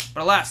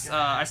 But alas,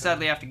 I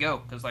sadly have to go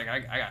because I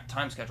got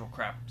time schedule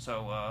crap.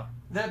 So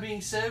that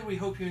being said, we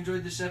hope you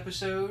enjoyed this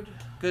episode.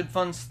 Good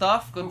fun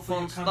stuff. Hopefully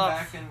you'll come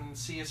back and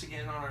see us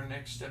again on our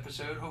next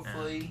episode.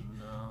 Hopefully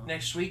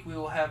next week we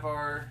will have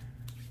our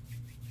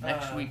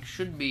next week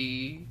should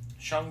be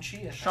Shang-Chi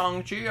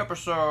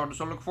episode.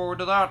 So look forward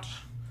to that.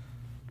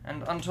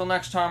 And until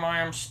next time, I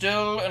am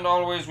still and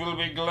always will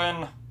be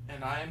Glenn.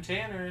 And I am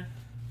Tanner.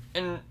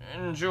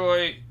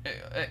 Enjoy,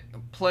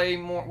 play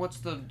more. What's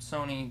the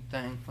Sony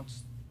thing?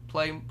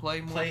 Play more.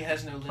 Play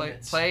has no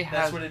limits.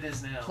 That's what it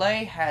is now.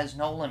 Play has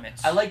no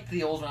limits. I liked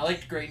the old one. I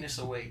liked Greatness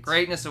Awaits.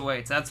 Greatness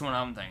Awaits. That's what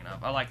I'm thinking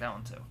of. I like that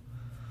one too.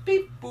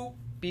 Beep boop.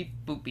 Beep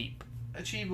boop beep. Achieve.